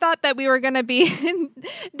I thought that we were going to be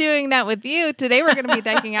doing that with you, today we're going to be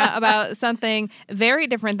diking out about something very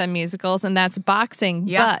different than musicals, and that's boxing.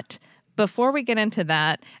 Yeah. But before we get into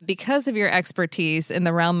that, because of your expertise in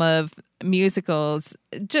the realm of musicals,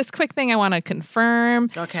 just quick thing I want to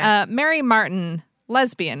confirm. Okay. Mary Martin,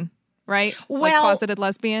 lesbian, right? Like Well, closeted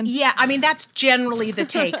lesbian. Yeah, I mean, that's generally the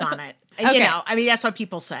take on it. Okay. You know, I mean, that's what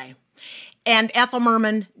people say. And Ethel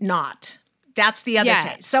Merman, not. That's the other Yeah.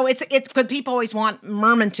 take. So it's because people always want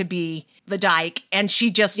Merman to be the dyke, and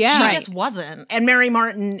she just wasn't. And Mary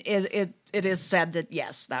Martin it is said that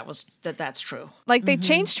yes, that's true. Like they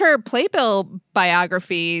changed her Playbill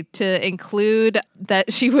biography to include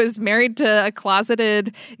that she was married to a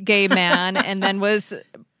closeted gay man and then was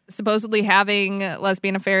supposedly having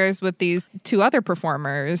lesbian affairs with these two other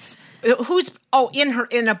performers.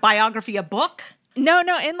 In a biography, a book. No,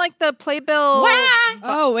 in like the Playbill. What?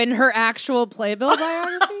 Oh, in her actual Playbill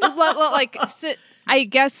biography? Well, like I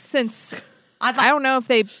guess since I don't know if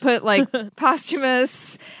they put like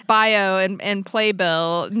posthumous bio and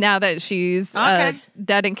Playbill now that she's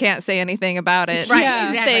dead and can't say anything about it. Right, Yeah,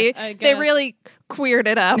 exactly. They really queered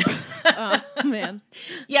it up. Oh, man.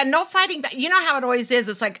 Yeah, no fighting back. You know how it always is.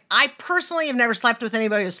 It's like, I personally have never slept with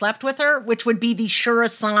anybody who slept with her, which would be the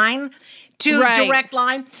surest sign to direct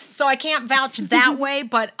line. So I can't vouch that way,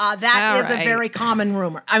 but that is a very common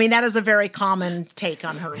rumor. I mean, that is a very common take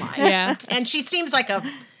on her life. Yeah. And she seems like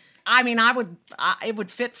it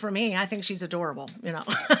would fit for me. I think she's adorable, you know.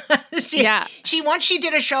 Once she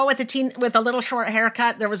did a show with a little short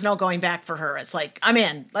haircut, there was no going back for her. It's like, I'm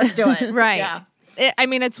in. Let's do it. Right. Yeah.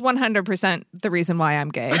 It's 100% the reason why I'm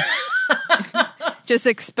gay. Just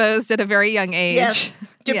exposed at a very young age. Yes,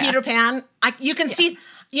 to Peter Pan. You can see,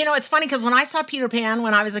 you know, it's funny because when I saw Peter Pan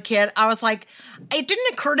when I was a kid, I was like, it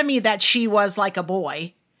didn't occur to me that she was like a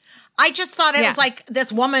boy. I just thought it was like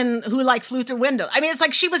this woman who like flew through windows. I mean, it's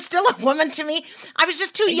like she was still a woman to me. I was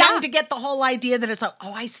just too young to get the whole idea that it's like,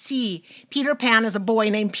 oh, I see. Peter Pan is a boy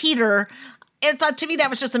named Peter. It's to me, that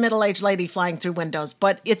was just a middle-aged lady flying through windows,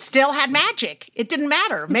 but it still had magic. It didn't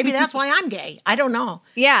matter. Maybe that's why I'm gay. I don't know.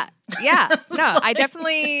 Yeah. No, I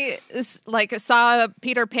definitely like saw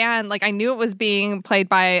Peter Pan. Like I knew it was being played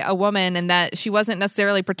by a woman and that she wasn't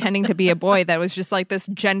necessarily pretending to be a boy. That was just like this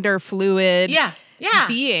gender fluid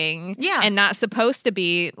being and not supposed to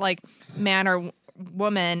be like man or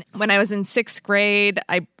woman. When I was in 6th grade,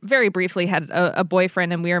 I very briefly had a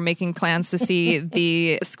boyfriend and we were making plans to see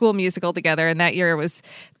the school musical together. And that year it was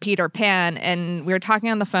Peter Pan. And we were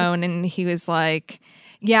talking on the phone and he was like,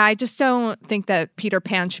 yeah, I just don't think that Peter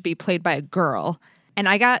Pan should be played by a girl. And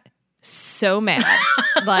I got so mad.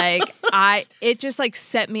 It just like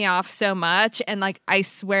set me off so much. And like, I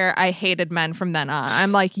swear I hated men from then on.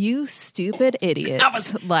 I'm like, you stupid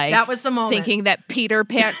idiots. That was the moment. Thinking that Peter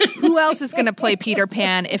Pan, who else is going to play Peter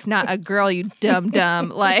Pan if not a girl, you dumb.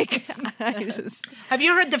 Like, Have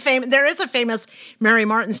you heard there is a famous Mary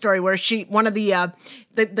Martin story where one of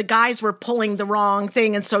the guys were pulling the wrong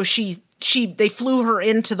thing. And so they flew her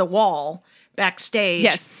into the wall backstage.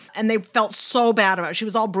 Yes. And they felt so bad about it. She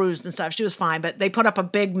was all bruised and stuff. She was fine. But they put up a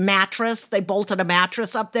big mattress. They bolted a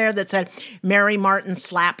mattress up there that said, Mary Martin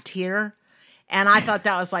slapped here. And I thought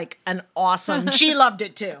that was like an awesome, she loved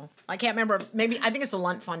it too. I can't remember. I think it's the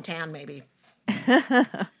Lunt Fontanne maybe.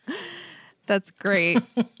 That's great.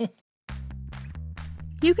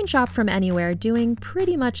 You can shop from anywhere doing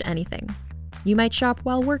pretty much anything. You might shop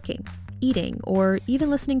while working, eating, or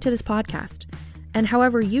even listening to this podcast. And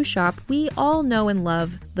however you shop, we all know and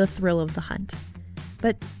love the thrill of the hunt.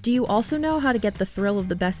 But do you also know how to get the thrill of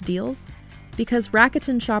the best deals? Because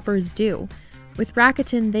Rakuten shoppers do. With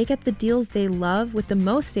Rakuten, they get the deals they love with the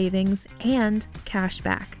most savings and cash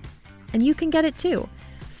back. And you can get it too.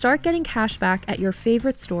 Start getting cash back at your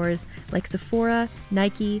favorite stores like Sephora,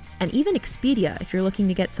 Nike, and even Expedia if you're looking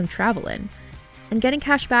to get some travel in. And getting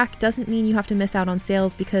cash back doesn't mean you have to miss out on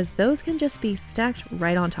sales because those can just be stacked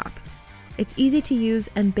right on top. It's easy to use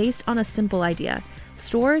and based on a simple idea.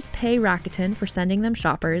 Stores pay Rakuten for sending them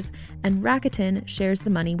shoppers, and Rakuten shares the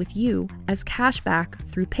money with you as cash back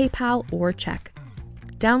through PayPal or check.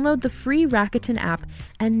 Download the free Rakuten app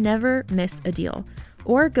and never miss a deal.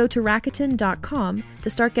 Or go to Rakuten.com to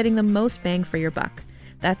start getting the most bang for your buck.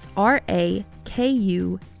 That's Rakuten.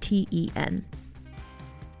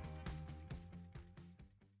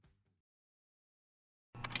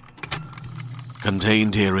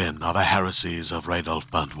 Contained herein are the heresies of Radolf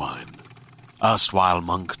Burntwine, erstwhile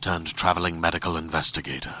monk turned traveling medical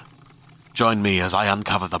investigator. Join me as I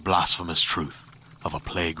uncover the blasphemous truth of a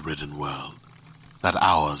plague-ridden world, that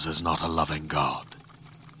ours is not a loving God,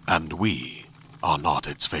 and we are not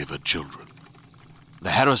its favored children. The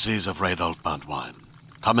heresies of Radolf Burntwine,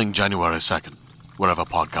 coming January 2nd, wherever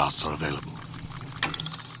podcasts are available.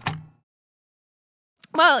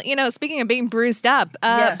 Well, speaking of being bruised up,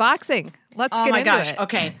 Yes. boxing. Let's get into it.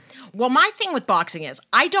 Okay. Well, my thing with boxing is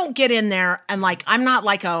I don't get in there and I'm not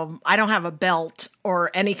I don't have a belt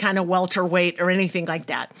or any kind of welterweight or anything like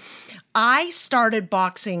that. I started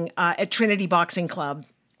boxing at Trinity Boxing Club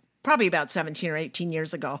probably about 17 or 18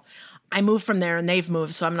 years ago. I moved from there and they've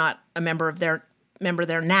moved, so I'm not a member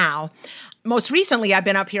there now. Most recently, I've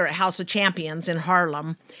been up here at House of Champions in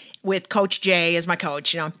Harlem with Coach Jay as my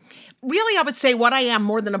coach. Really, I would say what I am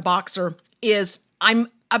more than a boxer is I'm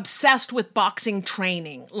obsessed with boxing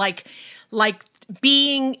training, like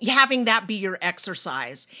having that be your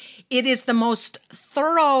exercise. It is the most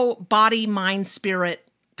thorough body, mind, spirit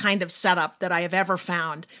kind of setup that I have ever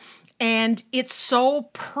found. And it's so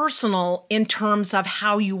personal in terms of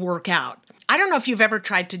how you work out. I don't know if you've ever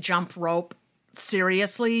tried to jump rope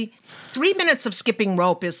seriously. 3 minutes of skipping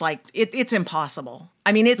rope is like, it's impossible.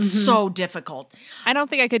 I mean, it's so difficult. I don't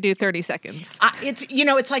think I could do 30 seconds.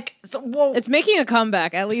 It's like, well, It's making a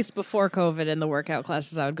comeback, at least before COVID in the workout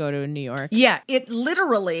classes I would go to in New York. yeah, it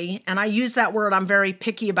literally, and I use that word, I'm very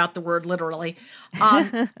picky about the word literally.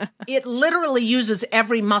 It literally uses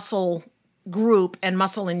every muscle group and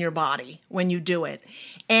muscle in your body when you do it.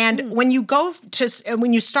 And when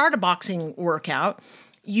you start a boxing workout,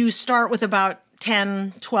 you start with about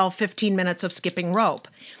 10, 12, 15 minutes of skipping rope.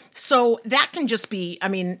 So that can just be, I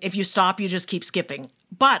mean, if you stop, you just keep skipping.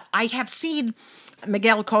 But I have seen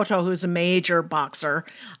Miguel Cotto, who's a major boxer.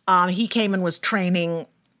 He came and was training,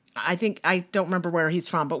 I don't remember where he's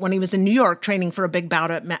from, but when he was in New York training for a big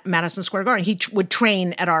bout at Madison Square Garden, he would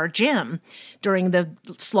train at our gym during the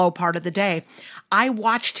slow part of the day. I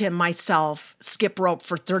watched him myself skip rope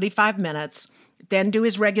for 35 minutes, then do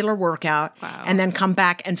his regular workout, and then come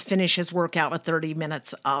back and finish his workout with 30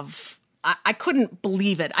 minutes of... I couldn't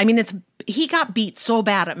believe it. I mean, he got beat so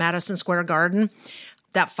bad at Madison Square Garden.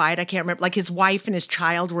 That fight, I can't remember. Like his wife and his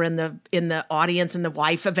child were in the audience, and the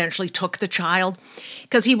wife eventually took the child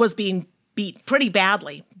because he was being beat pretty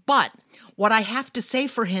badly. But what I have to say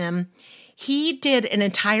for him, he did an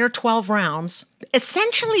entire 12 rounds,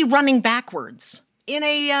 essentially running backwards in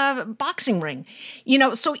a boxing ring.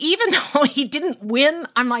 So even though he didn't win,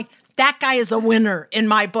 I'm like, that guy is a winner in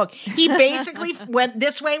my book. He basically went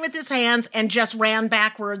this way with his hands and just ran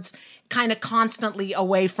backwards kind of constantly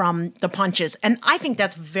away from the punches. And I think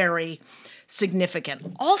that's very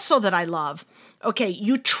significant. Also that I love, okay,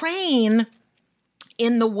 you train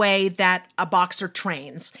in the way that a boxer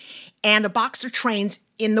trains. And a boxer trains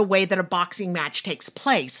in the way that a boxing match takes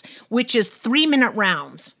place, which is 3-minute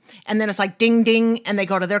rounds. And then it's like ding, ding, and they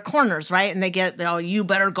go to their corners, right? And they get, you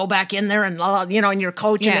better go back in there and, and your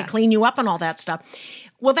coach, and they clean you up and all that stuff.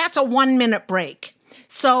 Well, that's a 1-minute break.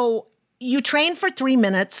 So you train for 3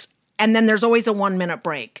 minutes, and then there's always a 1-minute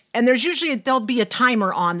break. And there'll be a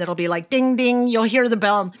timer on that'll be like ding, ding, you'll hear the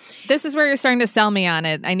bell. This is where you're starting to sell me on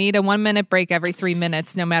it. I need a 1-minute break every 3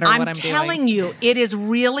 minutes, no matter what I'm doing. I'm telling you, it is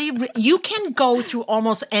really, you can go through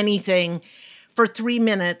almost anything for 3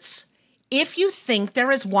 minutes if you think there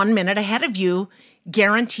is 1 minute ahead of you,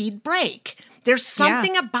 guaranteed break. There's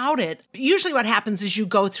something about it. Usually what happens is you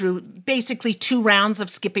go through basically 2 rounds of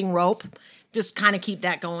skipping rope. Just kind of keep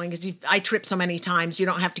that going because I trip so many times. You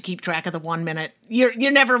don't have to keep track of the 1 minute. You're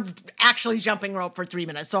never actually jumping rope for 3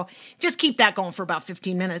 minutes. So just keep that going for about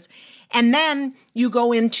 15 minutes. And then you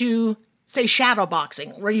go into, say, shadow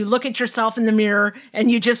boxing, where you look at yourself in the mirror and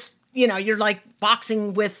you just, you're like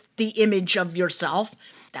boxing with the image of yourself.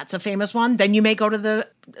 That's a famous one. Then you may go to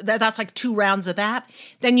that's like 2 rounds of that.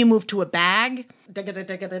 Then you move to a bag. Either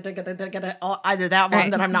that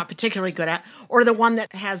one that I'm not particularly good at, or the one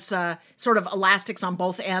that has sort of elastics on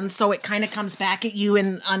both ends, so it kind of comes back at you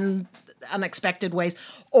in unexpected ways,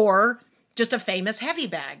 or just a famous heavy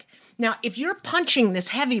bag. Now, if you're punching this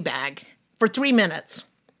heavy bag for 3 minutes,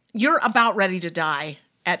 you're about ready to die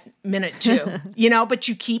at minute 2, but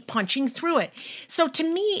you keep punching through it. So to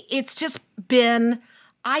me, it's just been...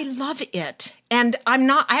 I love it. And I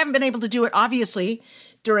haven't been able to do it, obviously,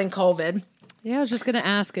 during COVID. Yeah, I was just going to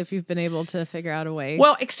ask if you've been able to figure out a way.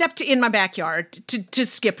 Well, except in my backyard to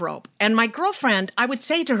skip rope. And my girlfriend, I would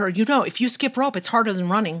say to her, if you skip rope, it's harder than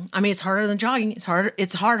running. I mean, it's harder than jogging. It's harder.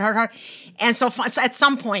 It's hard. And so at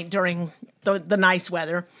some point during the nice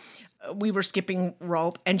weather, we were skipping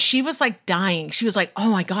rope, and she was like dying. She was like, "Oh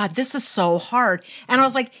my God, this is so hard." And I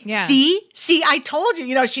was like, see, I told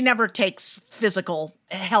you, she never takes physical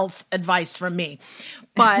health advice from me,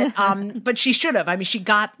 but, but she should have. I mean, she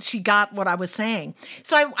got what I was saying.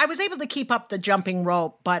 So I was able to keep up the jumping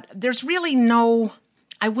rope, but there's really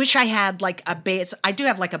I wish I had like a base. I do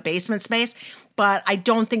have like a basement space, but I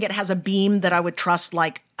don't think it has a beam that I would trust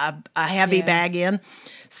like a heavy bag in.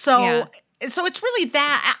 So it's really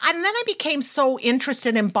that. And then I became so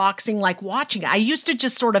interested in boxing, like watching it. I used to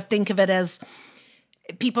just sort of think of it as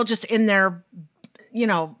people just in there,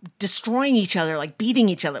 destroying each other, like beating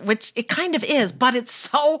each other, which it kind of is, but it's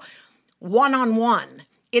so one-on-one.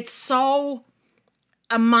 It's so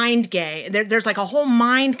a mind game. There's like a whole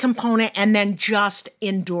mind component and then just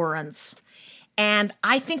endurance. And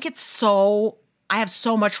I think I have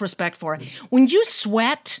so much respect for it. When you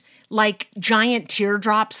sweat like giant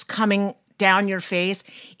teardrops coming down your face,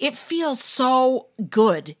 it feels so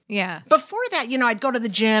good. Yeah. Before that, I'd go to the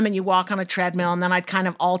gym and you walk on a treadmill and then I'd kind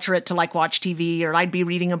of alter it to like watch TV, or I'd be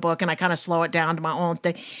reading a book and I kind of slow it down to my own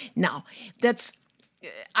thing. No,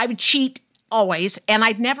 I would cheat always, and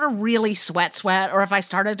I'd never really sweat, or if I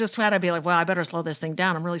started to sweat, I'd be like, well, I better slow this thing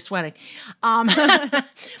down. I'm really sweating.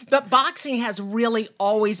 But boxing has really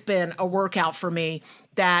always been a workout for me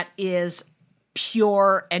that is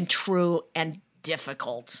pure and true and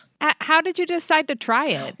difficult. How did you decide to try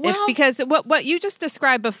it? Well, because what you just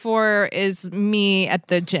described before is me at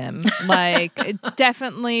the gym, like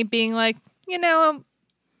definitely being like, I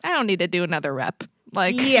don't need to do another rep.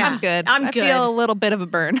 Like, yeah, I'm good. I feel a little bit of a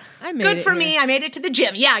burn. Good for me. I made it to the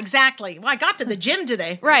gym. Yeah, exactly. Well, I got to the gym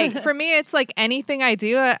today. Right. For me, it's like anything I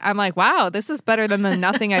do, I'm like, wow, this is better than the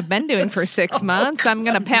nothing I've been doing for 6 months. I'm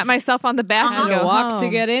going to pat myself on the back and go walk home. to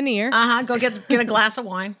get in here. Go get a glass of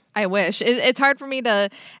wine. I wish. It's hard for me to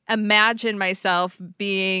imagine myself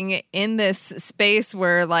being in this space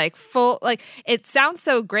where it sounds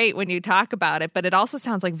so great when you talk about it, but it also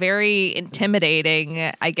sounds like very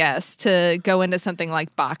intimidating, I guess, to go into something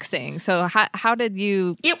like boxing. So how did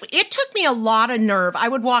you... It took me a lot of nerve. I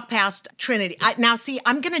would walk past Trinity.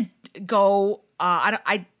 I'm going to go...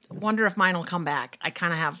 I wonder if mine will come back. I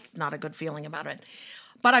kind of have not a good feeling about it.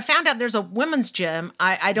 But I found out there's a women's gym.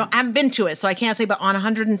 I haven't been to it, so I can't say, but on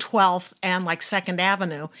 112th and like 2nd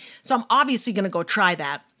Avenue. So I'm obviously going to go try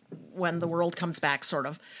that when the world comes back, sort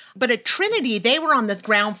of. But at Trinity, they were on the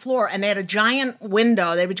ground floor and they had a giant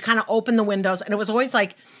window. They would kind of open the windows, and it was always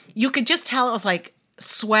like, you could just tell it was like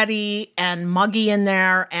sweaty and muggy in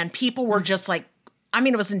there, and people were just like,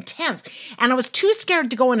 it was intense. And I was too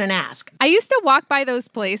scared to go in and ask. I used to walk by those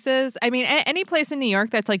places. Any place in New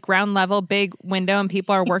York that's like ground level, big window, and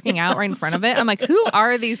people are working out right in front of it. I'm like, who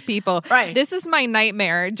are these people? Right. This is my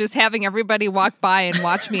nightmare, just having everybody walk by and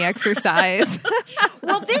watch me exercise.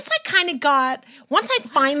 Well, this I kind of got, once I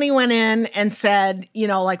finally went in and said,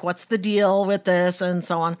 what's the deal with this and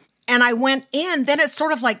so on. And I went in, then it's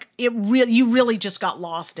sort of like you really just got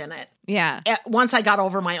lost in it. Yeah. Once I got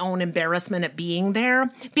over my own embarrassment at being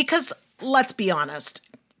there, because let's be honest,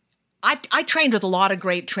 I trained with a lot of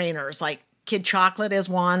great trainers, like Kid Chocolate is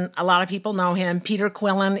one. A lot of people know him. Peter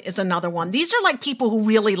Quillen is another one. These are like people who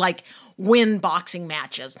really like win boxing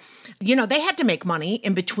matches. They had to make money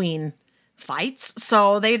in between fights,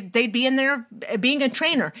 so they'd be in there being a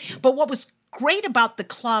trainer. But what was great about the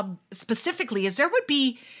club specifically is there would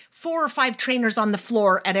be 4 or 5 trainers on the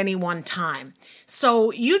floor at any one time.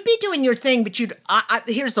 So you'd be doing your thing, but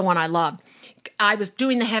here's the one I loved. I was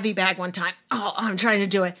doing the heavy bag one time. Oh, I'm trying to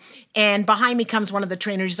do it. And behind me comes one of the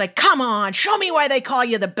trainers. He's like, come on, show me why they call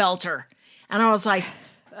you the belter. And I was like,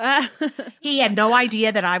 he had no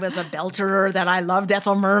idea that I was a belter, that I loved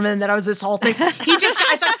Ethel Merman, that I was this whole thing.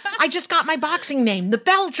 I just got my boxing name, the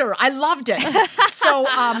belter. I loved it.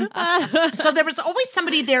 So there was always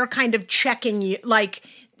somebody there kind of checking you, like,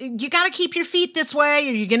 you got to keep your feet this way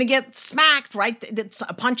or you're going to get smacked, right?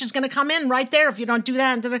 A punch is going to come in right there if you don't do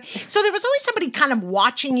that. So there was always somebody kind of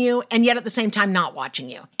watching you and yet at the same time not watching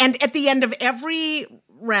you. And at the end of every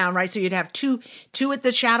round, right, so you'd have two at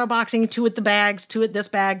the shadow boxing, 2 at the bags, 2 at this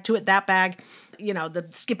bag, 2 at that bag, the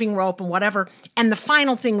skipping rope and whatever. And the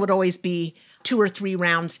final thing would always be 2 or 3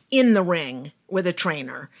 rounds in the ring with a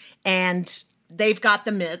trainer. And they've got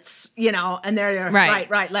the mitts, and they're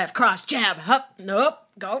right, left, cross, jab, up, nope,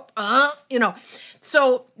 go,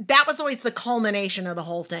 So that was always the culmination of the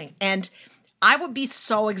whole thing. And I would be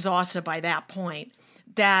so exhausted by that point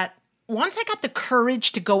that once I got the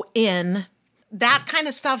courage to go in, that kind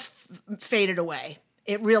of stuff faded away.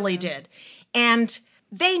 It really did. And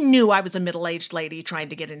they knew I was a middle-aged lady trying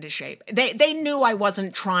to get into shape. They knew I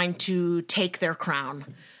wasn't trying to take their crown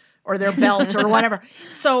or their belt or whatever.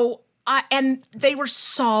 So... and they were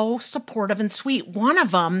so supportive and sweet. One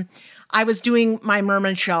of them, I was doing my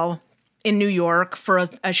Merman show in New York for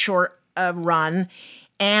a short run.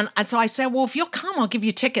 And so I said, well, if you'll come, I'll give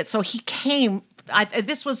you tickets. So he came. I think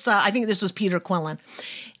this was Peter Quillen.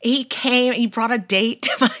 He came, he brought a date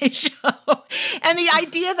to my show. And the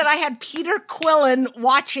idea that I had Peter Quillen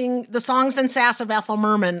watching the Songs and Sass of Ethel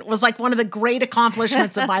Merman was like one of the great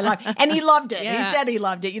accomplishments of my life. And he loved it. Yeah. He said he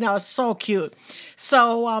loved it. It's so cute.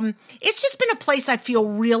 So it's just been a place I feel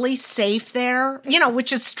really safe there,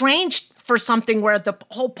 which is strange for something where the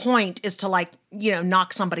whole point is to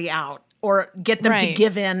knock somebody out or get them to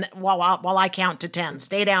give in while I count to 10.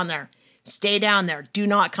 Stay down there. Stay down there. Do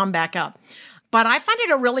not come back up. But I find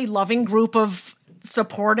it a really loving group of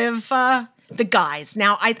supportive, the guys.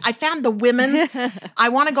 Now, I found the women. I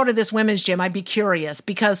want to go to this women's gym. I'd be curious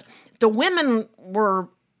because the women were,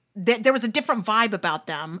 there was a different vibe about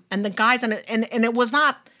them. And the guys, and it was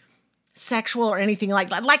not sexual or anything like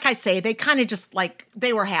that. Like I say, they kind of just like,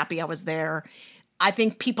 they were happy I was there. I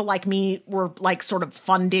think people like me were like sort of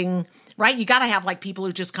funding, right? You got to have like people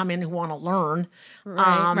who just come in who want to learn.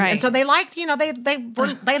 Right. And so they liked, they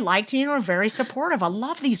liked, were very supportive. I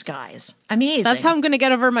love these guys. Amazing. That's how I'm going to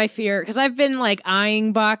get over my fear because I've been like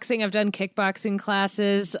eyeing boxing. I've done kickboxing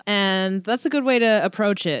classes, and that's a good way to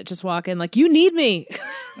approach it. Just walk in like, you need me.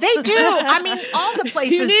 They do. I mean, all the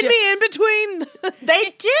places You need me in between.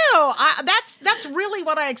 They do. That's really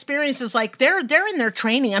what I experienced is like they're in their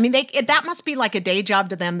training. I mean, that must be like a day job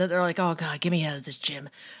to them that they're like, oh God, get me out of this gym.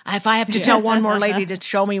 If I have to tell one more lady to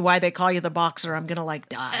show me why they call you the boxer, I'm gonna like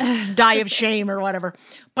die of shame or whatever.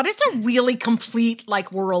 But it's a really complete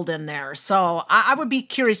like world in there. So I would be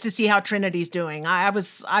curious to see how Trinity's doing. I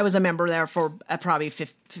was a member there for probably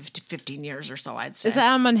 15 years or so, I'd say. Is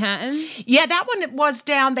that on Manhattan? Yeah, that one was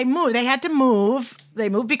down. They moved. They had to move. They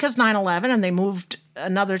moved because 9/11, and they moved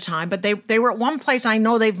another time. But they were at one place. I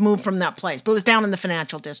know they've moved from that place, but it was down in the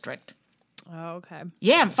financial district. Oh, okay.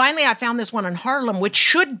 Yeah, and finally I found this one in Harlem,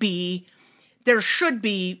 which there should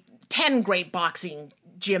be 10 great boxing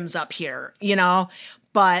gyms up here,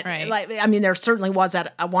 But there certainly was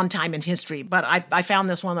at one time in history. But I found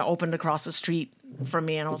this one that opened across the street from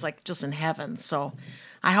me, and I was like, just in heaven. So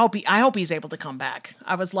I hope he's able to come back.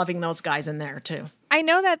 I was loving those guys in there too. I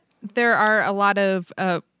know that there are a lot of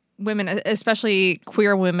women, especially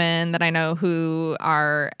queer women that I know who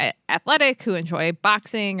are athletic, who enjoy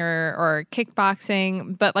boxing or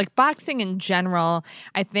kickboxing. But like boxing in general,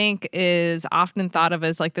 I think is often thought of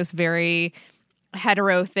as like this very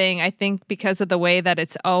hetero thing. I think because of the way that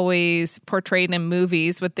it's always portrayed in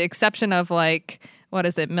movies, with the exception of like, what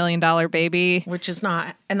is it, $1 Million Baby? Which is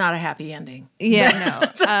not a happy ending.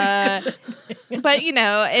 Yeah, no. But,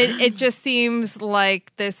 it just seems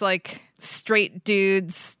like this like straight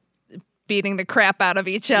dudes beating the crap out of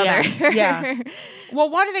each other. Yeah. Well,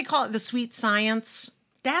 what do they call it? The sweet science?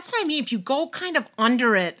 That's what I mean. If you go kind of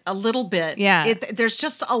under it a little bit, there's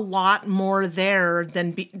just a lot more there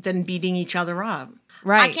than beating each other up.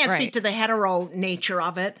 Right. I can't speak to the hetero nature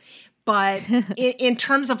of it, but in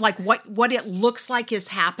terms of like what it looks like is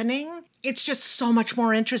happening, it's just so much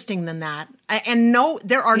more interesting than that. And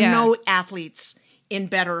there are no athletes in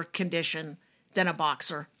better condition than a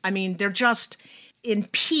boxer. I mean, they're just in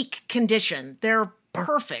peak condition. They're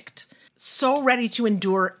perfect. So ready to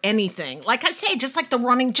endure anything. Like I say, just like the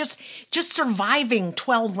running, just surviving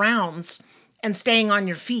 12 rounds and staying on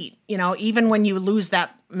your feet. Even when you lose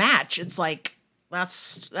that match, it's like,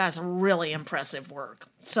 that's really impressive work.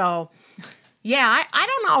 So, yeah, I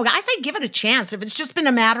don't know. I say give it a chance. If it's just been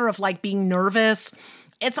a matter of like being nervous,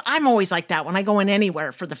 I'm always like that when I go in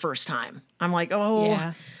anywhere for the first time. I'm like,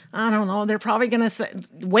 I don't know. They're probably going to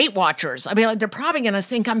Weight Watchers. I mean, like, they're probably going to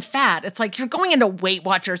think I'm fat. It's like, you're going into Weight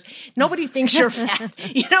Watchers. Nobody thinks you're fat.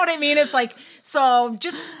 You know what I mean? It's like, so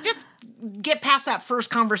just get past that first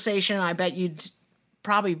conversation. I bet you'd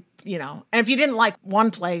probably, and if you didn't like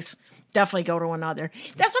one place, definitely go to another.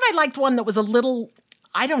 That's what I liked, one that was a little,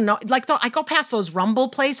 I don't know, like I go past those Rumble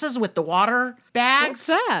places with the water bags.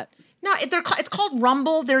 What's that? No, it's called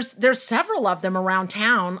Rumble. There's several of them around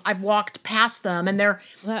town. I've walked past them, and they're...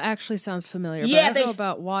 That actually sounds familiar. Yeah, but I don't know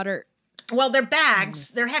about water. Well, they're bags.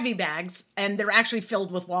 They're heavy bags, and they're actually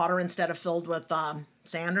filled with water instead of filled with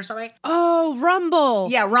sand or something. Oh, Rumble.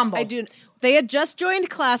 Yeah, Rumble. I do. They had just joined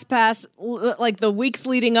ClassPass like the weeks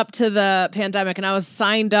leading up to the pandemic, and I was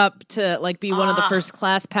signed up to like be one of the first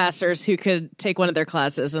ClassPassers who could take one of their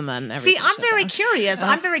classes, and then see, I'm very curious.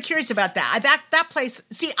 I'm very curious about that. That place.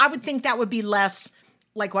 See, I would think that would be less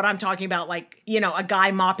like what I'm talking about, like a guy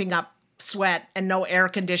mopping up sweat and no air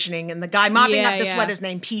conditioning, and the guy mopping up the sweat is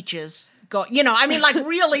named Peaches. Go, I mean, like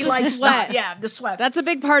really like sweat. Yeah, the sweat. That's a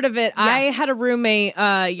big part of it. Yeah. I had a roommate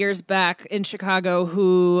years back in Chicago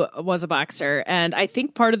who was a boxer, and I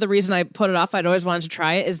think part of the reason I put it off, I'd always wanted to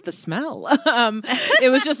try it, is the smell. It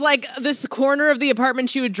was just like this corner of the apartment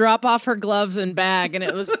she would drop off her gloves and bag, and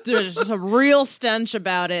there was just a real stench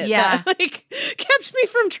about it. Yeah, that, like kept me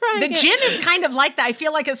from trying. The gym is kind of like that. I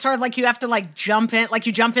feel like it's sort of like you have to like jump in, like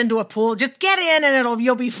you jump into a pool. Just get in, and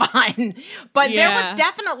you'll be fine. But there was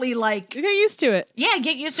definitely like. Get used to it. Yeah,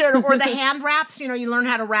 get used to it. Or the hand wraps, you learn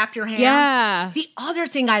how to wrap your hand. Yeah. The other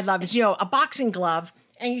thing I love is, a boxing glove,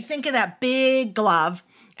 and you think of that big glove,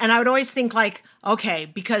 and I would always think like, okay,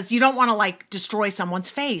 because you don't want to like destroy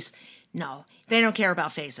someone's face. No, they don't care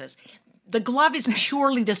about faces. The glove is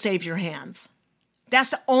purely to save your hands. That's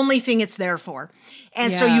the only thing it's there for.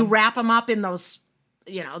 And so you wrap them up in those,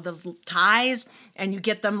 those ties, and you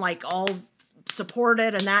get them like all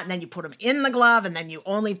supported and that, and then you put them in the glove, and then you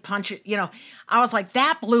only punch it. I was like,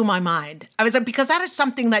 that blew my mind. I was like, because that is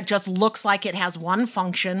something that just looks like it has one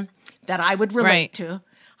function that I would relate to.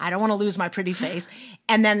 I don't want to lose my pretty face.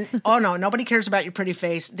 And then, oh no, nobody cares about your pretty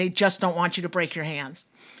face. They just don't want you to break your hands.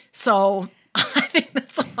 So I think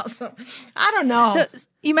that's awesome. I don't know. So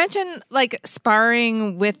you mentioned like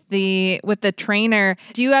sparring with the trainer.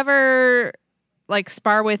 Do you ever like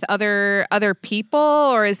spar with other people,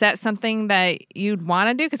 or is that something that you'd want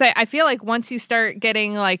to do? Because I feel like once you start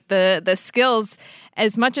getting like the skills,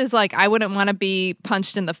 as much as like I wouldn't want to be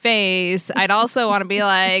punched in the face, I'd also want to be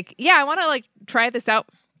like, yeah, I want to like try this out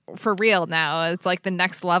for real now. It's like the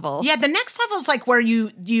next level. Yeah, the next level is like where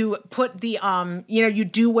you put the you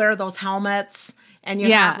do wear those helmets, and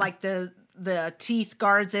you have like the teeth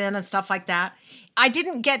guards in and stuff like that. I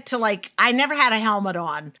didn't get to I never had a helmet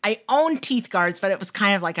on. I owned teeth guards, but it was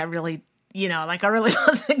kind of like I really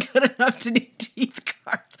wasn't good enough to do teeth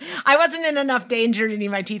guards. I wasn't in enough danger to need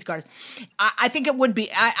my teeth guards. I think it would be,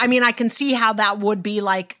 I mean, I can see how that would be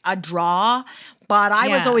like a draw, but I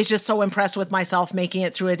was always just so impressed with myself making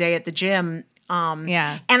it through a day at the gym.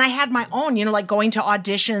 And I had my own, like going to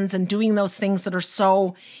auditions and doing those things that are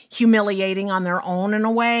so humiliating on their own in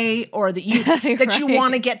a way, or that you you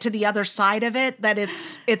want to get to the other side of it, that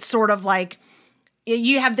it's sort of like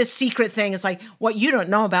you have this secret thing. It's like, what you don't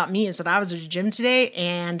know about me is that I was at the gym today,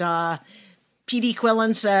 and P.D.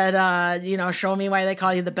 Quillen said, show me why they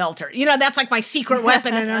call you the belter. That's like my secret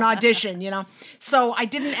weapon in an audition, So I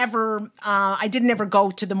didn't ever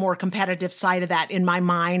go to the more competitive side of that in my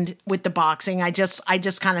mind with the boxing. I just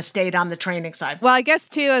kind of stayed on the training side. Well, I guess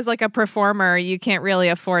too, as like a performer, you can't really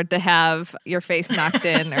afford to have your face knocked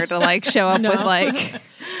in or to like show up with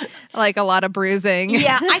like a lot of bruising.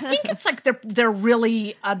 Yeah, I think it's like they're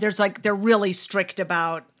really they're really strict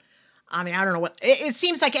about. I mean, I don't know what it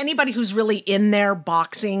seems like. Anybody who's really in there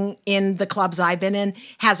boxing in the clubs I've been in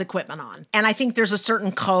has equipment on, and I think there's a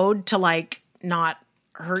certain code to like not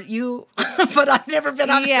hurt you. But I've never been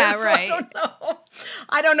up there, so right.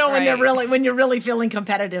 I don't know when you're really feeling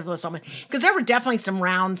competitive with someone, because there were definitely some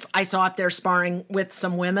rounds I saw up there sparring with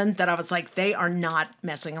some women that I was like, they are not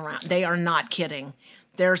messing around. They are not kidding.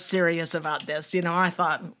 They're serious about this. I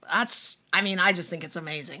thought I just think it's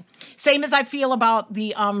amazing. Same as I feel about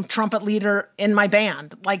the trumpet leader in my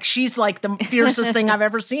band. Like, she's like the fiercest thing I've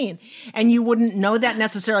ever seen. And you wouldn't know that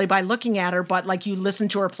necessarily by looking at her, but like you listen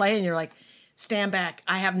to her play and you're like, stand back.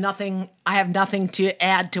 I have nothing to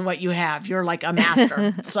add to what you have. You're like a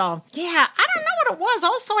master. So yeah, I don't know what it was.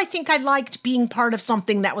 Also, I think I liked being part of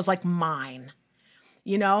something that was like mine.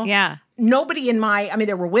 Yeah. Nobody in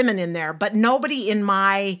there were women in there, but nobody in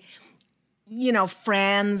my,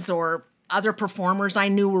 friends or other performers I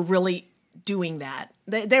knew were really doing that.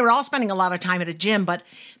 They were all spending a lot of time at a gym, but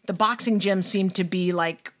the boxing gym seemed to be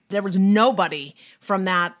like, there was nobody from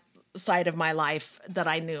that side of my life that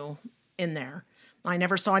I knew in there. I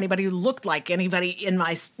never saw anybody who looked like anybody in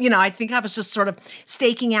my, I think I was just sort of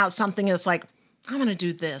staking out something that's like, I'm going to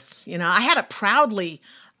do this. I had it proudly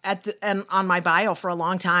and on my bio for a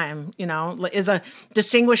long time, is a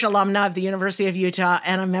distinguished alumna of the University of Utah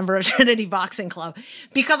and a member of Trinity Boxing Club,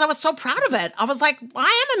 because I was so proud of it. I was like,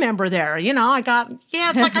 I am a member there. It's like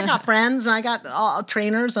I got friends and I got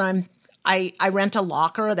trainers, and I rent a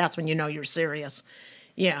locker. That's when you're serious.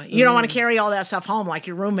 Yeah, you don't want to carry all that stuff home like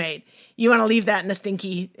your roommate. You want to leave that in a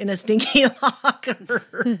stinky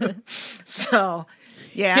locker. So,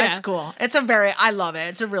 yeah, it's cool. I love it.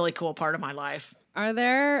 It's a really cool part of my life. Are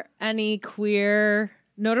there any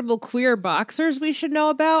notable queer boxers we should know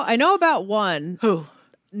about? I know about one. Who?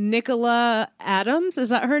 Nicola Adams. Is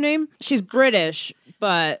that her name? She's British,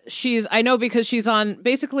 but I know because she's on,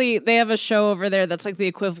 basically they have a show over there that's like the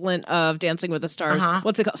equivalent of Dancing with the Stars. Uh-huh.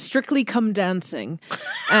 What's it called? Strictly Come Dancing.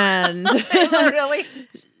 And is it really?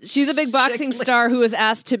 She's a big boxing star who was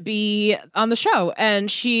asked to be on the show.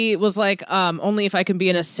 And she was like, only if I can be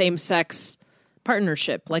in a same-sex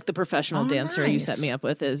partnership, like the professional dancer you set me up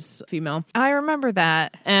with is female. I remember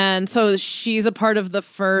that. And so she's a part of the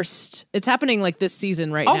first, it's happening like this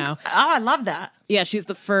season right now. Oh, I love that. Yeah, she's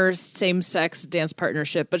the first same-sex dance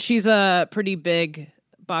partnership, but she's a pretty big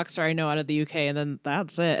boxer I know out of the UK, and then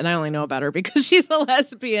that's it. And I only know about her because she's a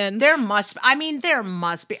lesbian. There must be.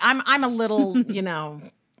 I'm a little,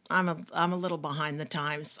 I'm a little behind the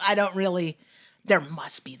times. I don't really. There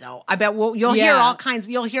must be, though. I bet you'll hear all kinds.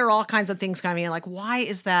 You'll hear all kinds of things coming in. Like, why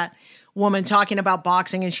is that woman talking about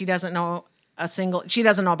boxing and she doesn't know a single. She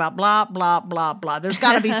doesn't know about blah blah blah blah. There's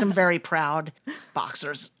got to be some very proud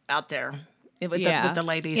boxers out there with the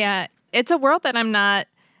ladies. Yeah, it's a world that I'm not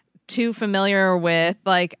too familiar with.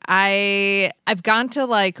 Like I've gone to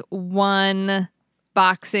like one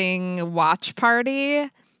boxing watch party,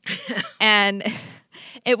 and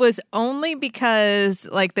it was only because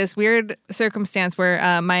like this weird circumstance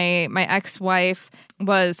where my ex-wife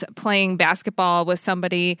was playing basketball with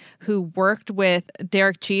somebody who worked with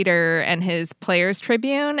Derek Jeter and his Players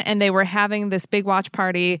Tribune, and they were having this big watch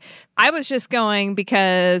party. I was just going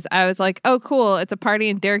because I was like, oh, cool, it's a party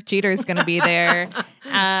and Derek Jeter is going to be there.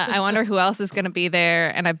 I wonder who else is going to be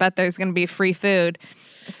there, and I bet there's going to be free food.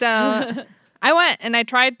 So I went and I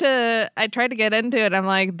tried to get into it. I'm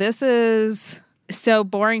like, this is so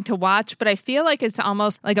boring to watch, but I feel like it's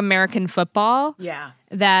almost like American football. Yeah.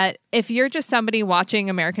 That if you're just somebody watching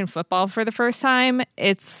American football for the first time,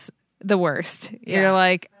 it's the worst. Yeah. You're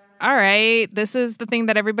like, all right, this is the thing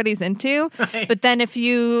that everybody's into. Right. But then if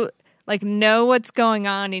you like know what's going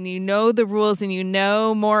on and you know the rules and you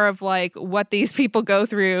know more of like what these people go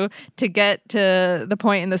through to get to the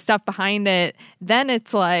point and the stuff behind it, then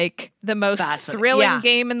it's like the most thrilling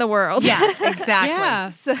game in the world. Yeah, exactly. Yeah.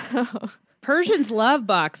 So Persians love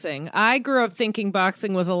boxing. I grew up thinking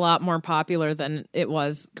boxing was a lot more popular than it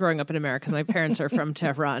was growing up in America. My parents are from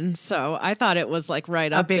Tehran, so I thought it was like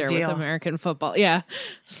right up big there deal. with American football. Yeah.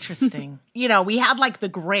 Interesting. We had like the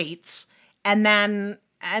greats, and then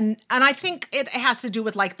and I think it has to do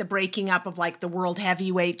with like the breaking up of like the world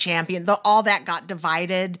heavyweight champion. All that got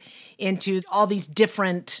divided into all these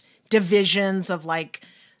different divisions of like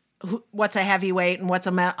what's a heavyweight and what's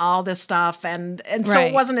all this stuff, and so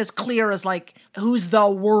it wasn't as clear as like who's the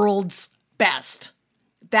world's best.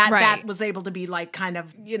 That was able to be like kind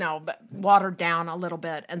of watered down a little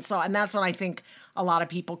bit, and that's what I think a lot of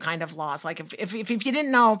people kind of lost. Like if you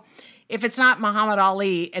didn't know, if it's not Muhammad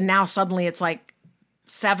Ali, and now suddenly it's like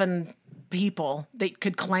 7 people that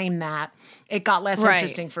could claim that, it got less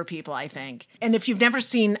interesting for people, I think. And if you've never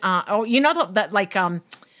seen, that like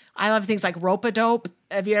I love things like rope-a-dope.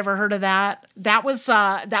 Have you ever heard of that? That was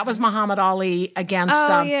Muhammad Ali against.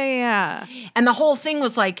 yeah. And the whole thing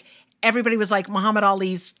was like everybody was like Muhammad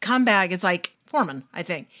Ali's comeback is like Foreman, I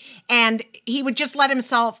think, and he would just let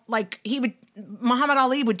himself Muhammad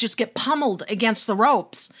Ali would just get pummeled against the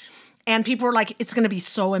ropes. And people were like, it's going to be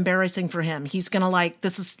so embarrassing for him. He's going to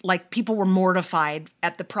this is like, people were mortified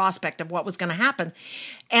at the prospect of what was going to happen.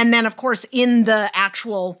 And then, of course, in the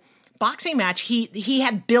actual boxing match, he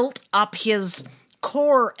had built up his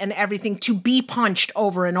core and everything to be punched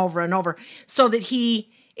over and over and over, so that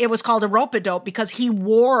it was called a rope-a-dope because he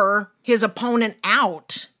wore his opponent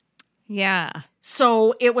out. Yeah.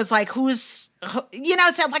 So it was like, it's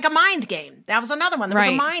like a mind game. That was another one. There was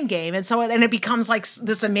a mind game. And so it becomes like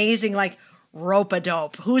this amazing, like,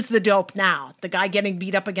 rope-a-dope. Who's the dope now? The guy getting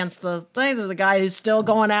beat up against the things, or the guy who's still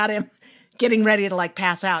going at him, getting ready to like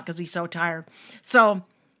pass out because he's so tired. So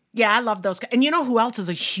yeah, I love those guys. And you know who else is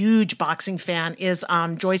a huge boxing fan is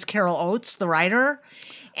Joyce Carol Oates, the writer.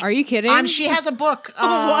 Are you kidding? She has a book.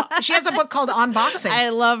 She has a book called Unboxing. I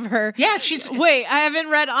love her. Yeah, Wait, I haven't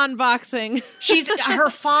read Unboxing. Her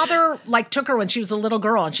father like took her when she was a little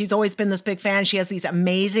girl, and she's always been this big fan. She has these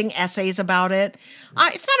amazing essays about it.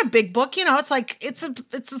 It's not a big book, it's like it's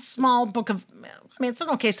a small book of. I mean, it's an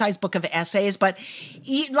okay sized book of essays, but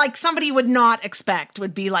like somebody would not expect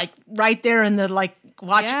would be like right there in the like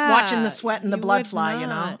watching the sweat and the blood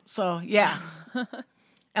fly, So yeah.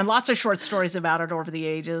 And lots of short stories about it over the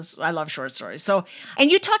ages. I love short stories. So, and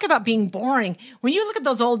you talk about being boring. When you look at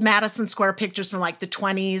those old Madison Square pictures from like the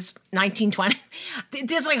 1920s,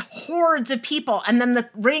 there's like hordes of people. And then the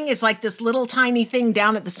ring is like this little tiny thing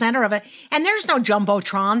down at the center of it. And there's no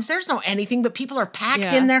jumbotrons. There's no anything, but people are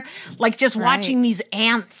packed in there, like just watching these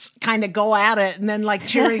ants kind of go at it and then like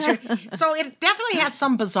cheering. So it definitely has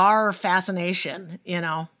some bizarre fascination,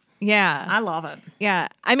 Yeah. I love it. Yeah.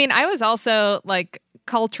 I mean, I was also like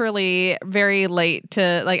culturally very late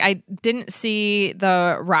to I didn't see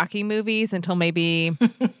the Rocky movies until maybe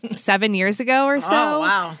 7 years ago or so. Oh,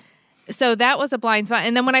 wow. So that was a blind spot.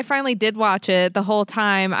 And then when I finally did watch it, the whole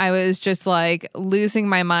time I was just like losing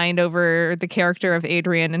my mind over the character of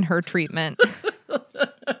Adrian and her treatment.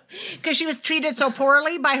 Because she was treated so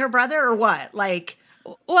poorly by her brother, or what? Like,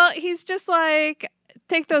 well, he's just like,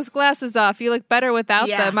 take those glasses off. You look better without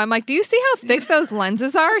them. I'm like, do you see how thick those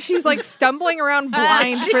lenses are? She's like stumbling around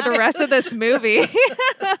blind for the rest of this movie.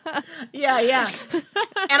 Yeah.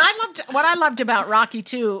 And what I loved about Rocky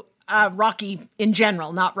 2, Rocky in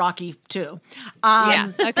general, not Rocky 2.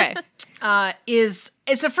 Okay. Is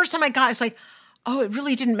it's the first time it's like, oh, it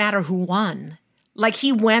really didn't matter who won. Like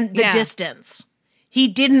he went the distance. He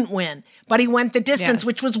didn't win, but he went the distance,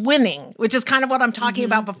 which was winning, which is kind of what I'm talking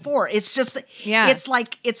about before. It's just, it's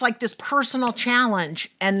like this personal challenge,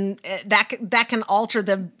 and that can alter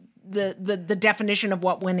the definition of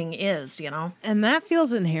what winning is, you know? And that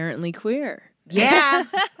feels inherently queer. Yeah,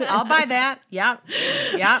 I'll buy that. Yeah.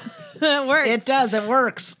 That works. It does. It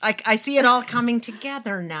works. I see it all coming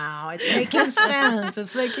together now. It's making sense.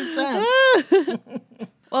 It's making sense.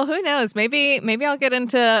 Well, who knows? Maybe I'll get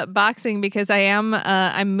into boxing because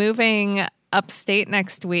I'm moving upstate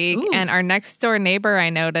next week, and our next door neighbor, I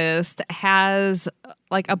noticed, has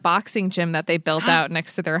like a boxing gym that they built out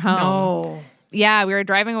next to their home. No. Yeah, we were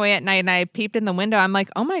driving away at night and I peeped in the window. I'm like,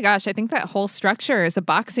 oh my gosh, I think that whole structure is a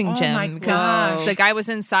boxing gym. Because the guy was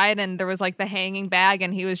inside and there was like the hanging bag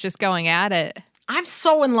and he was just going at it. I'm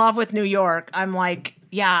so in love with New York. I'm like,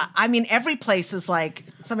 yeah, I mean, every place is like,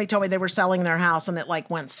 somebody told me they were selling their house and it like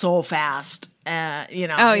went so fast. You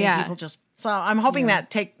know, oh, yeah. People just, so I'm hoping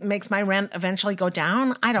that makes my rent eventually go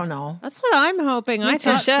down. I don't know. That's what I'm hoping. I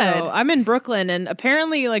thought so. I'm in Brooklyn, and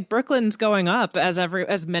apparently, like Brooklyn's going up as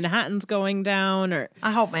Manhattan's going down. Or I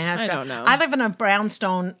hope Manhattan's going. I don't know. I live in a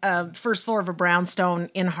brownstone, first floor of a brownstone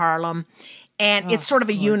in Harlem, and it's sort of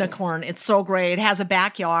a unicorn. It's so great. It has a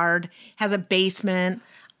backyard, has a basement.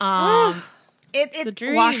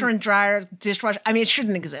 It washer and dryer, dishwasher. I mean, it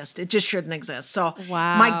shouldn't exist. It just shouldn't exist. So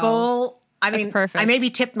my goal. I mean, perfect. I maybe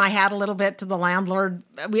tipped my hat a little bit to the landlord.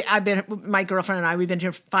 My girlfriend and I, we've been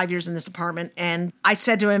here 5 years in this apartment. And I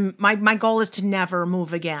said to him, my goal is to never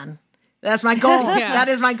move again. That's my goal. That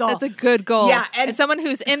is my goal. That's a good goal. Yeah. And as someone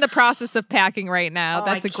who's in the process of packing right now,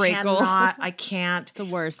 that's a great goal. I can't. The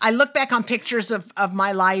worst. I look back on pictures of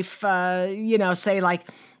my life, say like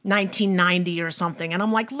 1990 or something. And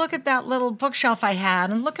I'm like, look at that little bookshelf I had.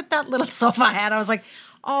 And look at that little sofa I had. I was like,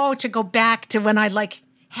 to go back to when I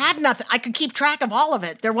had nothing. I could keep track of all of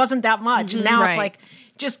it. There wasn't that much. And now it's like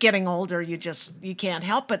just getting older. You can't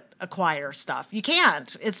help but acquire stuff. You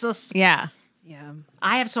can't. It's just. Yeah.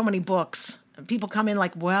 I have so many books. People come in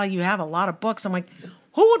like, well, you have a lot of books. I'm like,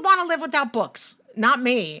 who would want to live without books? Not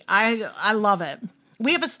me. I love it.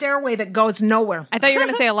 We have a stairway that goes nowhere. I thought you were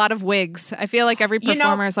going to say a lot of wigs. I feel like every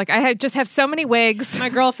performer is like, I just have so many wigs. My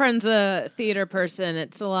girlfriend's a theater person.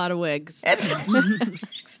 It's a lot of wigs.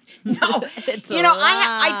 No,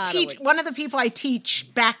 I teach. One of the people I teach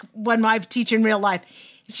back when I teach in real life,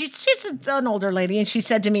 she's an older lady, and she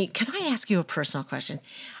said to me, "Can I ask you a personal question?"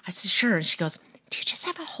 I said, "Sure." And she goes, "Do you just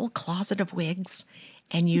have a whole closet of wigs?"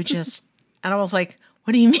 And you just, and I was like,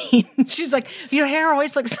 "What do you mean?" She's like, "Your hair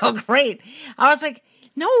always looks so great." I was like,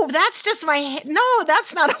 "No, that's just my hair. No,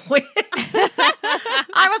 that's not a wig."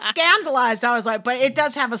 I was scandalized. I was like, but it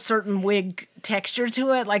does have a certain wig texture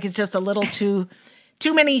to it. Like it's just a little too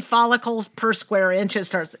many follicles per square inch.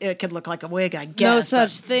 It could look like a wig, I guess. No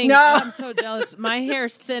such thing. No. I'm so jealous. My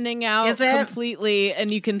hair's thinning out completely, and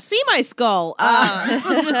you can see my skull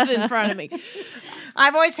just in front of me.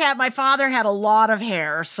 I've always my father had a lot of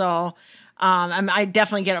hair, so I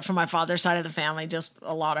definitely get it from my father's side of the family, just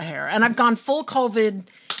a lot of hair. And I've gone full COVID,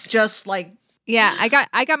 just like... Yeah, I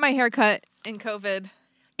got my hair cut in COVID.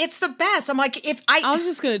 It's the best. I'm like, I was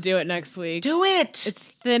just going to do it next week. Do it. It's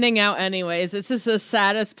thinning out anyways. It's just the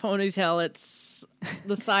saddest ponytail. It's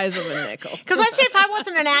the size of a nickel. Because I say if I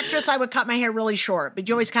wasn't an actress, I would cut my hair really short. But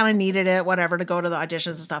you always kind of needed it, whatever, to go to the auditions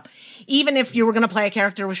and stuff. Even if you were going to play a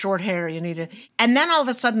character with short hair, you needed. And then all of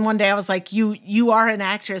a sudden one day I was like, you are an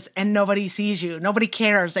actress and nobody sees you. Nobody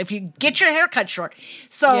cares if you get your hair cut short.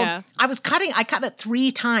 So I cut it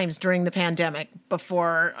 3 times during the pandemic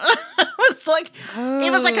before.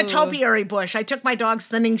 It was like a topiary bush. I took my dog's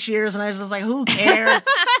thinning shears and I was just like, who cares?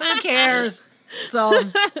 Who cares? So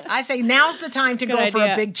I say now's the time to go for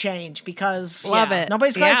a big change because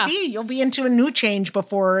nobody's going to see you. You'll be into a new change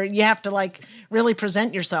before you have to really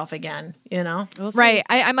present yourself again, you know? Right.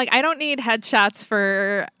 I'm like, I don't need headshots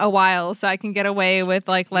for a while so I can get away with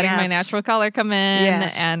letting my natural color come in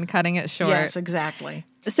and cutting it short. Yes, exactly.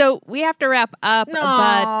 So we have to wrap up,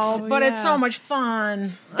 but it's so much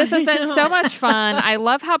fun. This has been so much fun. I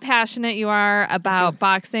love how passionate you are about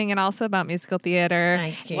boxing and also about musical theater.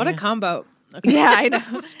 Thank you. What a combo. Okay. Yeah, I know.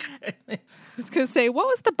 I was going to say, what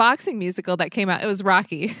was the boxing musical that came out? It was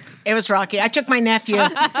Rocky. It was Rocky. I took my nephew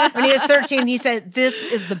when he was 13. He said, "This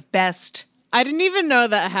is the best." I didn't even know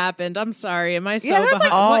that happened. I'm sorry. Am I so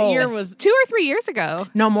behind? What year was 2 or 3 years ago?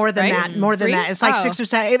 No, more than that. More than that. It's like 6 or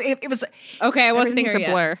 7. It was okay. I wasn't Everything's here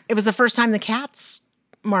a blur. It was the first time the Cats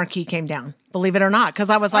marquee came down. Believe it or not, because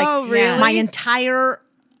I was like, oh, really? My entire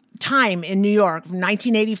time in New York, from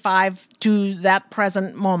 1985 to that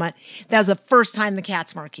present moment, that was the first time the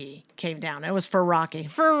Cats marquee came down. It was for Rocky.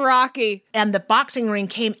 For Rocky. And the boxing ring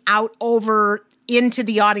came out over into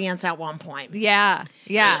the audience at one point. Yeah.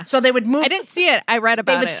 So they would move. I didn't see it. I read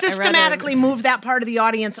about it. They would systematically move that part of the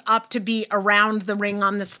audience up to be around the ring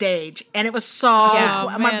on the stage. And it was so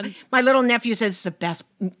cool. My little nephew says it's the best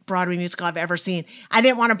Broadway musical I've ever seen. I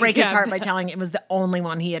didn't want to break his heart by telling him it was the only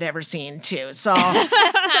one he had ever seen, too. So...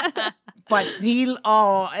 But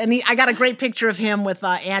I got a great picture of him with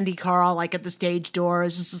Andy Carl, like at the stage door.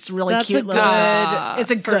 It's just this really cute little.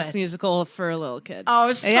 It's a first musical for a little kid. Oh,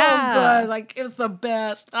 it's so good! Like it was the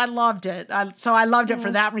best. I loved it. I loved it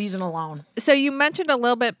for that reason alone. So you mentioned a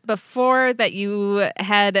little bit before that you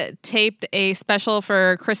had taped a special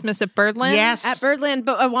for Christmas at Birdland. Yes, at Birdland.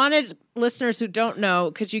 But I wanted listeners who don't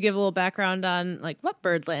know, could you give a little background on like what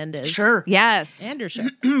Birdland is? Sure. Yes. And your show.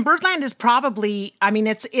 Birdland is probably, I mean,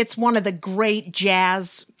 it's one of the great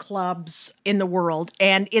jazz clubs in the world.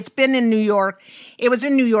 And it's been in New York. It was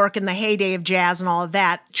in New York in the heyday of jazz and all of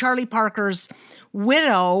that. Charlie Parker's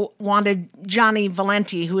widow wanted Johnny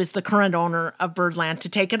Valenti, who is the current owner of Birdland, to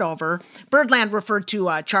take it over. Birdland referred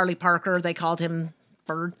to Charlie Parker. They called him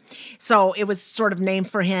Bird. So it was sort of named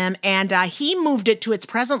for him. And he moved it to its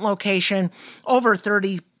present location over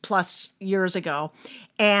 30 plus years ago.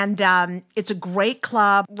 And it's a great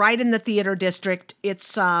club right in the theater district.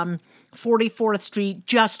 It's 44th Street,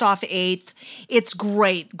 just off 8th. It's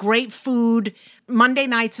great. Great food. Monday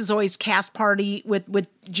nights is always cast party with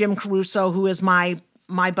Jim Caruso, who is my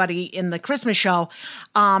buddy in the Christmas show.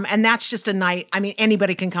 And that's just a night. I mean,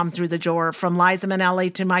 anybody can come through the door, from Liza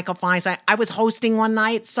Minnelli to Michael Feinstein. I was hosting one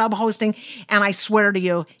night, sub-hosting, and I swear to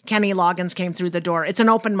you, Kenny Loggins came through the door. It's an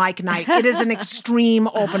open mic night. It is an extreme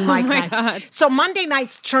open mic night. God. So Monday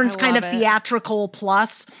nights turns kind of theatrical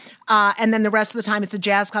plus, and then the rest of the time it's a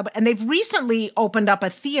jazz club. And they've recently opened up a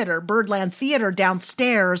theater, Birdland Theater,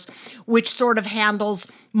 downstairs, which sort of handles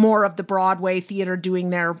more of the Broadway theater doing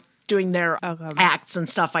their acts and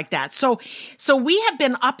stuff like that. So we have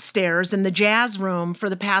been upstairs in the jazz room for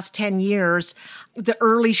the past 10 years, the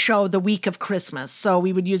early show, the week of Christmas. So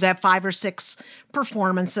we would usually have 5 or 6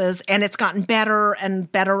 performances, and it's gotten better and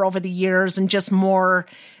better over the years, and just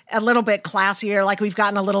a little bit classier. Like we've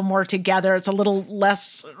gotten a little more together. It's a little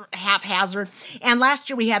less haphazard. And last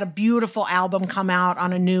year we had a beautiful album come out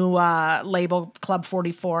on a new label, Club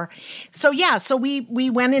 44. So we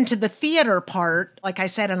went into the theater part, like I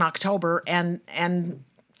said, in October and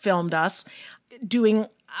filmed us doing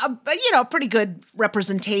a pretty good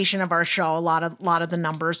representation of our show. A lot of the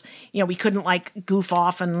numbers, we couldn't like goof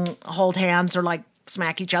off and hold hands or like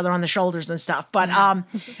smack each other on the shoulders and stuff. But so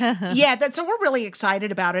we're really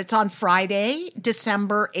excited about it. It's on Friday,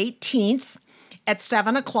 December 18th at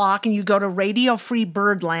 7:00, and you go to Radio Free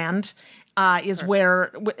Birdland. Is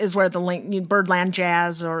where the link, Birdland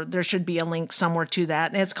Jazz, or there should be a link somewhere to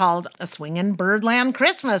that. And it's called A Swingin' Birdland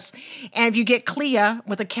Christmas. And if you get Clea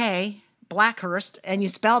with a K, Blackhurst, and you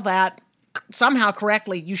spell that somehow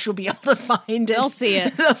correctly, you should be able to find it. They'll see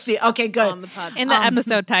it. They'll see it. Okay, good. On the podcast. In the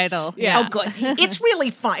episode title. Yeah. Oh, good. It's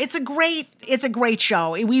really fun. It's a great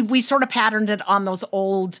show. We sort of patterned it on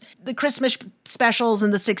the Christmas specials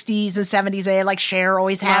in the 60s and 70s. Like Cher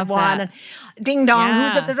always had one. And ding dong,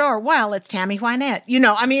 who's at the door? Well, it's Tammy Wynette.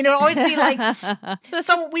 I mean, it'll always be like,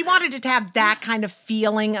 so we wanted it to have that kind of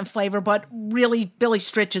feeling and flavor, but really Billy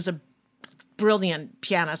Stritch is a brilliant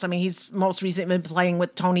pianist. I mean, he's most recently been playing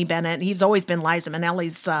with Tony Bennett. He's always been Liza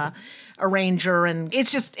Minnelli's arranger, and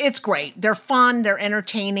it's great. They're fun, they're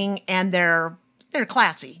entertaining, and they're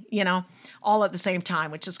classy, all at the same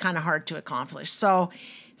time, which is kind of hard to accomplish. So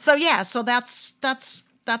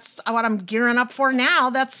that's what I'm gearing up for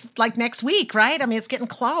now. That's like next week, right? I mean, it's getting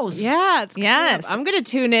close. Yeah. Yes. I'm going to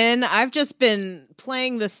tune in. I've just been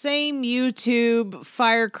playing the same YouTube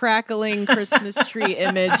fire crackling Christmas tree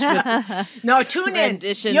image with tune in.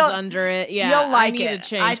 Renditions under it. Yeah. You'll like I need it. To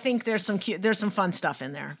change. I think there's some fun stuff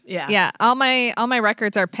in there. Yeah. Yeah. All my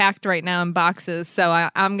records are packed right now in boxes, so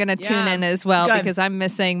I'm going to tune in as well because I'm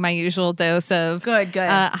missing my usual dose of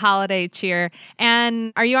holiday cheer.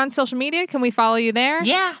 And are you on social media? Can we follow you there?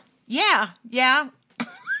 Yeah.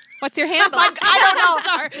 What's your handle?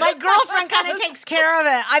 I don't know. My girlfriend kind of takes care of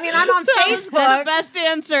it. I mean, I'm on Facebook. That was the best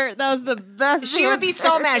answer. That was the best. She would be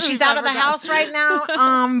so mad. She's out of the house right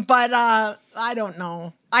now. But I don't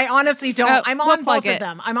know. I honestly don't. I'm on both of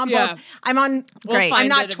them. I'm on both. I'm on. Great. I'm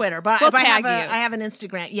not Twitter, but we'll tag I have an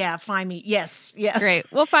Instagram. Yeah, find me. Yes. Great.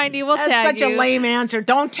 We'll find you. We'll tag you. That's such a lame answer.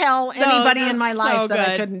 Don't tell anybody in my life that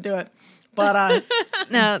I couldn't do it. But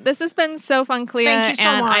No, this has been so fun, Clea. thank you so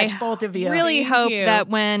and much, I both of you. really Thank hope you. that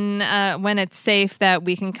when it's safe that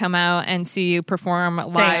we can come out and see you perform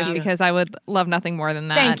live you. because I would love nothing more than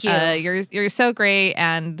that. Thank you. You're so great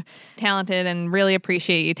and talented and really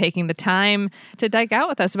appreciate you taking the time to dike out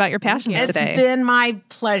with us about your passions It's today. been my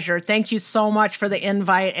pleasure. Thank you so much for the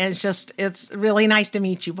invite. And it's really nice to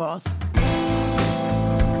meet you both.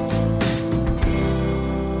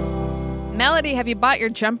 Melody, have you bought your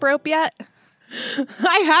jump rope yet?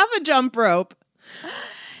 I have a jump rope.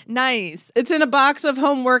 Nice. It's in a box of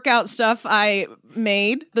home workout stuff I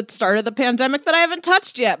made that started the pandemic that I haven't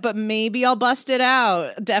touched yet, but maybe I'll bust it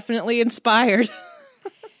out. Definitely inspired.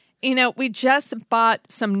 You know, we just bought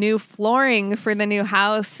some new flooring for the new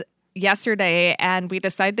house yesterday, and we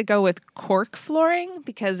decided to go with cork flooring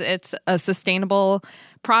because it's a sustainable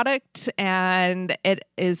product and it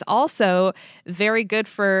is also very good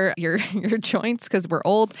for your joints because we're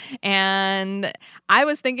old. And I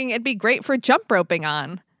was thinking it'd be great for jump roping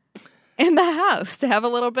on in the house to have a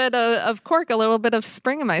little bit of cork, a little bit of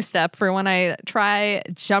spring in my step for when I try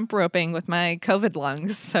jump roping with my COVID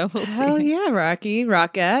lungs. So we'll see. Hell yeah, Rocky.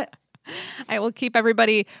 Rockette. I will keep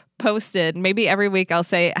everybody posted. Maybe every week I'll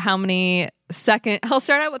say I'll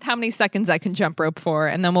start out with how many seconds I can jump rope for,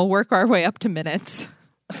 and then we'll work our way up to minutes.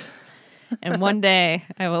 And one day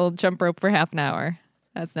I will jump rope for half an hour.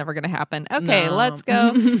 That's never going to happen. Okay, No. let's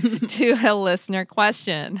go to a listener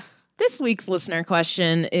question. This week's listener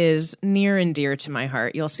question is near and dear to my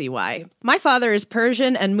heart. You'll see why. My father is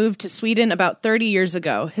Persian and moved to Sweden about 30 years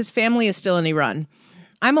ago. His family is still in Iran.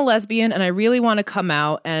 I'm a lesbian and I really want to come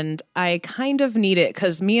out, and I kind of need it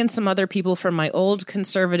because me and some other people from my old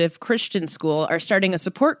conservative Christian school are starting a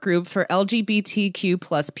support group for LGBTQ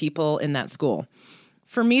plus people in that school.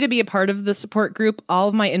 For me to be a part of the support group, all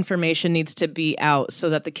of my information needs to be out so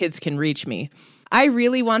that the kids can reach me. I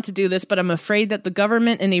really want to do this, but I'm afraid that the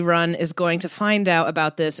government in Iran is going to find out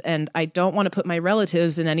about this, and I don't want to put my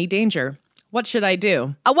relatives in any danger. What should I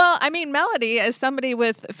do? Well, I mean, Melody, as somebody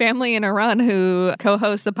with family in Iran who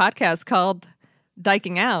co-hosts a podcast called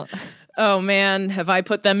Diking Out, Oh man, have I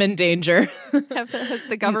put them in danger? has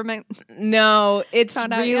the government... No, it's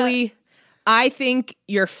Found out really, I think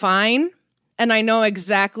you're fine. And I know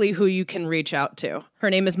exactly who you can reach out to.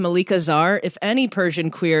 Her name is Malika Zar. If any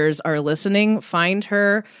Persian queers are listening, find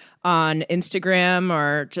her on Instagram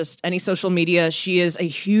or just any social media. She is a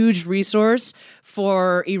huge resource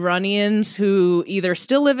for Iranians who either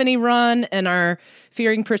still live in Iran and are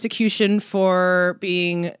fearing persecution for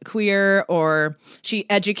being queer, or she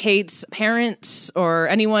educates parents or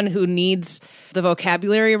anyone who needs the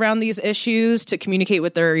vocabulary around these issues to communicate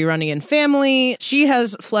with their Iranian family. She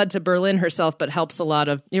has fled to Berlin herself, but helps a lot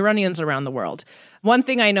of Iranians around the world. One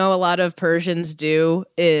thing I know a lot of Persians do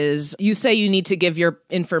is you say you need to give your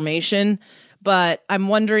information, but I'm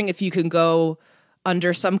wondering if you can go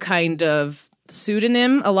under some kind of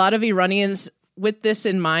pseudonym. A lot of Iranians, with this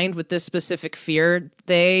in mind, with this specific fear,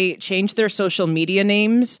 they change their social media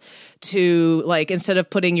names to, like, instead of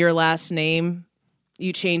putting your last name,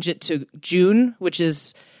 you change it to June, which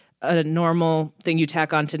is a normal thing you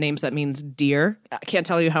tack on to names that means deer. I can't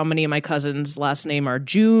tell you how many of my cousins' last name are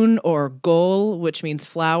June or Gol, which means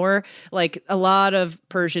flower. Like, a lot of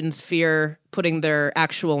Persians fear putting their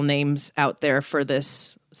actual names out there for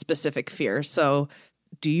this specific fear. So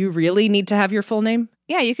do you really need to have your full name?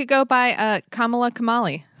 Yeah, you could go by Kamala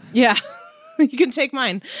Kamali. Yeah. You can take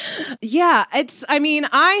mine. Yeah,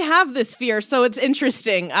 I have this fear, so it's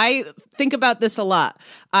interesting. I think about this a lot.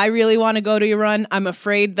 I really want to go to Iran. I'm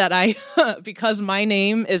afraid that because my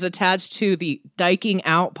name is attached to the Diking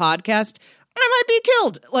Out podcast, I might be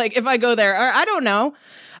killed. Like, if I go there, or I don't know.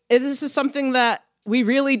 This is something that we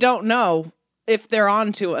really don't know if they're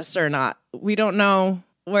on to us or not. We don't know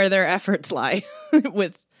where their efforts lie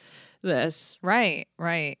with this. Right.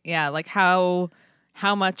 Yeah, like how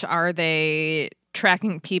much are they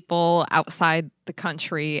tracking people outside the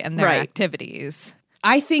country and their Right. activities?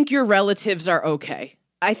 I think your relatives are okay.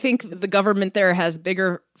 I think the government there has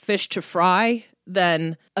bigger fish to fry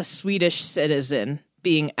than a Swedish citizen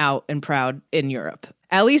being out and proud in Europe.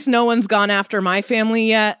 At least no one's gone after my family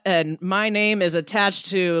yet, and my name is attached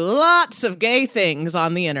to lots of gay things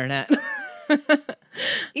on the internet.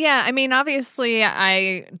 Yeah, I mean, obviously,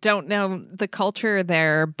 I don't know the culture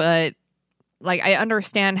there, but like, I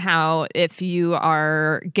understand how if you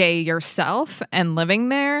are gay yourself and living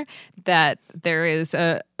there, that there is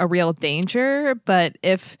a real danger. But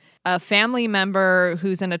if a family member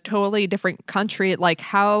who's in a totally different country, like,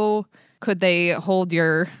 how could they hold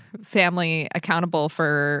your family accountable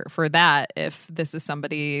for that if this is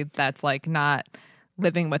somebody that's like not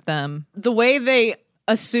living with them? The way they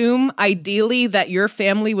assume ideally that your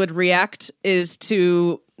family would react is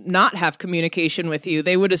to not have communication with you.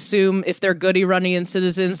 They would assume if they're good Iranian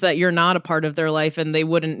citizens that you're not a part of their life and they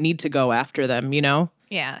wouldn't need to go after them, you know?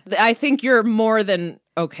 Yeah. I think you're more than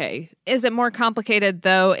okay. Is it more complicated,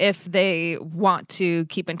 though, if they want to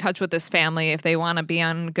keep in touch with this family, if they want to be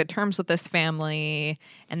on good terms with this family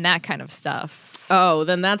and that kind of stuff? Oh,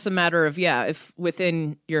 then that's a matter of, if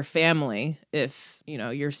within your family, if,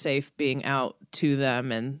 you're safe being out to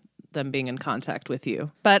them and them being in contact with you.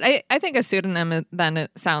 But I think a pseudonym, then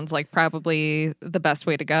it sounds like probably the best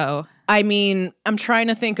way to go. I mean, I'm trying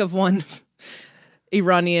to think of one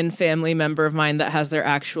Iranian family member of mine that has their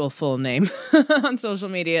actual full name on social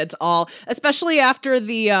media. It's all, especially after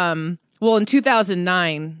the, in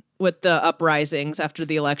 2009 with the uprisings after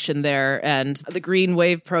the election there and the Green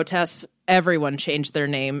Wave protests, everyone changed their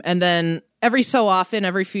name. And then every so often,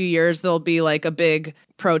 every few years, there'll be like a big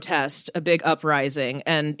protest, a big uprising,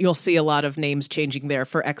 and you'll see a lot of names changing there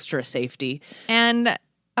for extra safety. And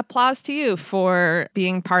applause to you for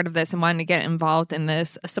being part of this and wanting to get involved in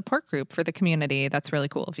this support group for the community. That's really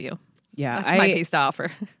cool of you. Yeah. That's my piece to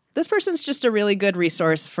offer. This person's just a really good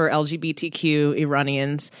resource for LGBTQ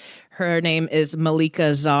Iranians. Her name is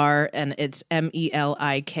Malika Zar, and it's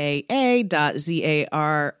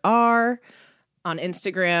MELIKA.ZARR on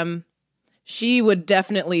Instagram. She would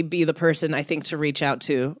definitely be the person, I think, to reach out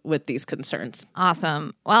to with these concerns.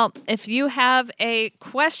 Awesome. Well, if you have a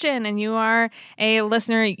question and you are a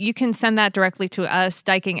listener, you can send that directly to us,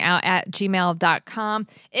 dykingout@gmail.com.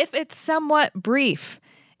 If it's somewhat brief,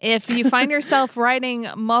 if you find yourself writing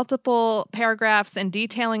multiple paragraphs and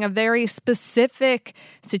detailing a very specific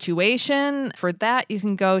situation, for that, you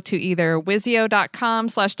can go to either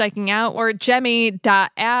wizio.com/dykingout or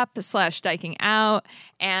jemmy.app/dykingout,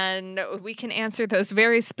 and we can answer those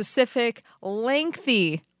very specific,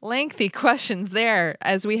 lengthy questions there,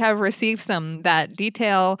 as we have received some that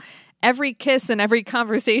detail every kiss and every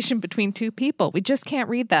conversation between two people. We just can't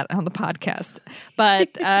read that on the podcast.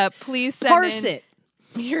 But please send Parse in it.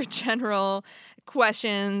 Your general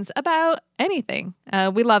questions about anything.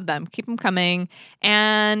 We love them. Keep them coming.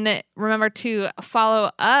 And remember to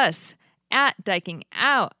follow us at Dyking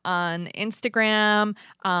Out on Instagram,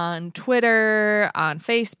 on Twitter, on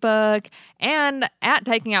Facebook, and at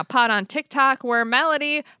Dyking Out Pod on TikTok, where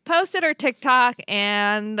Melody posted her TikTok,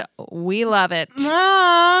 and we love it.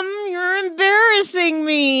 Mom, you're embarrassing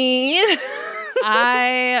me.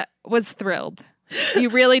 I was thrilled. You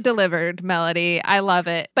really delivered, Melody. I love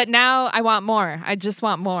it. But now I want more. I just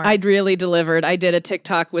want more. I really delivered. I did a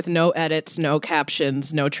TikTok with no edits, no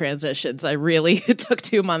captions, no transitions. It took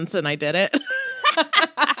 2 months and I did it.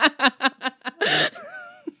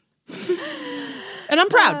 And I'm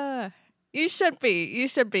proud. You should be. You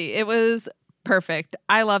should be. It was perfect.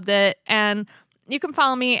 I loved it. And you can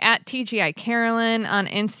follow me at TGI Carolyn on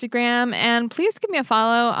Instagram, and please give me a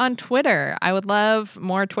follow on Twitter. I would love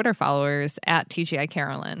more Twitter followers at TGI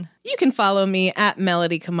Carolyn. You can follow me at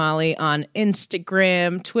Melody Kamali on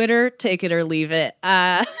Instagram, Twitter, take it or leave it.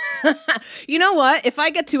 You know what? If I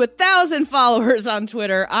get to 1,000 followers on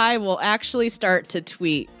Twitter, I will actually start to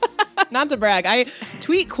tweet. Not to brag. I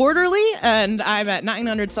tweet quarterly, and I'm at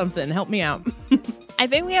 900 something. Help me out. I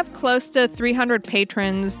think we have close to 300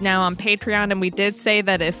 patrons now on Patreon, and we did say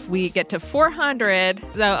that if we get to 400,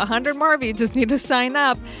 so 100 more of you just need to sign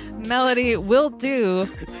up, Melody will do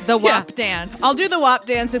the WAP dance. I'll do the WAP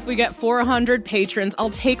dance if we get 400 patrons. I'll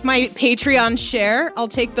take my Patreon share. I'll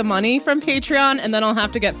take the money from Patreon, and then I'll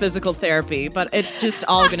have to get physical therapy, but it's just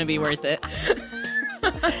all going to be worth it.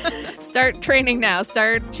 Start training now.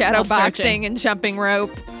 Start shadow boxing and jumping rope.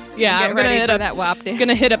 Yeah, I'm gonna hit up that WAP dance.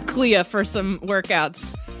 Gonna hit up Clea for some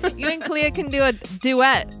workouts. You and Clea can do a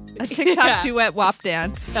duet, a TikTok duet WAP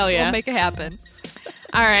dance. Hell yeah. We'll make it happen.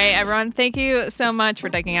 All right, everyone. Thank you so much for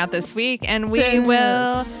digging out this week, and we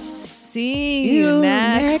will see you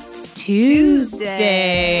next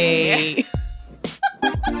Tuesday.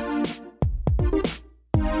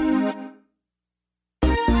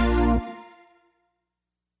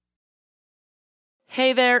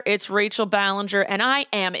 Hey there, it's Rachel Ballinger, and I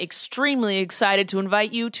am extremely excited to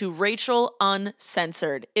invite you to Rachel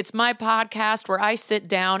Uncensored. It's my podcast where I sit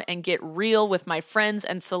down and get real with my friends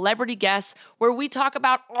and celebrity guests, where we talk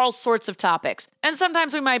about all sorts of topics. And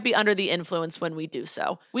sometimes we might be under the influence when we do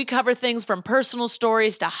so. We cover things from personal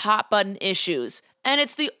stories to hot button issues. And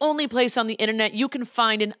it's the only place on the internet you can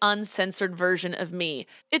find an uncensored version of me.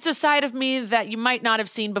 It's a side of me that you might not have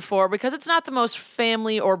seen before because it's not the most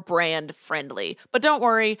family or brand friendly. But don't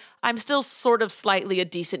worry, I'm still sort of slightly a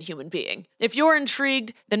decent human being. If you're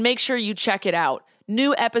intrigued, then make sure you check it out.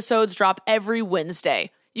 New episodes drop every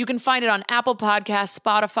Wednesday. You can find it on Apple Podcasts,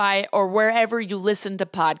 Spotify, or wherever you listen to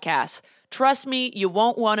podcasts. Trust me, you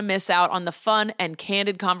won't want to miss out on the fun and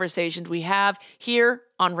candid conversations we have here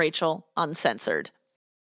on Rachel Uncensored.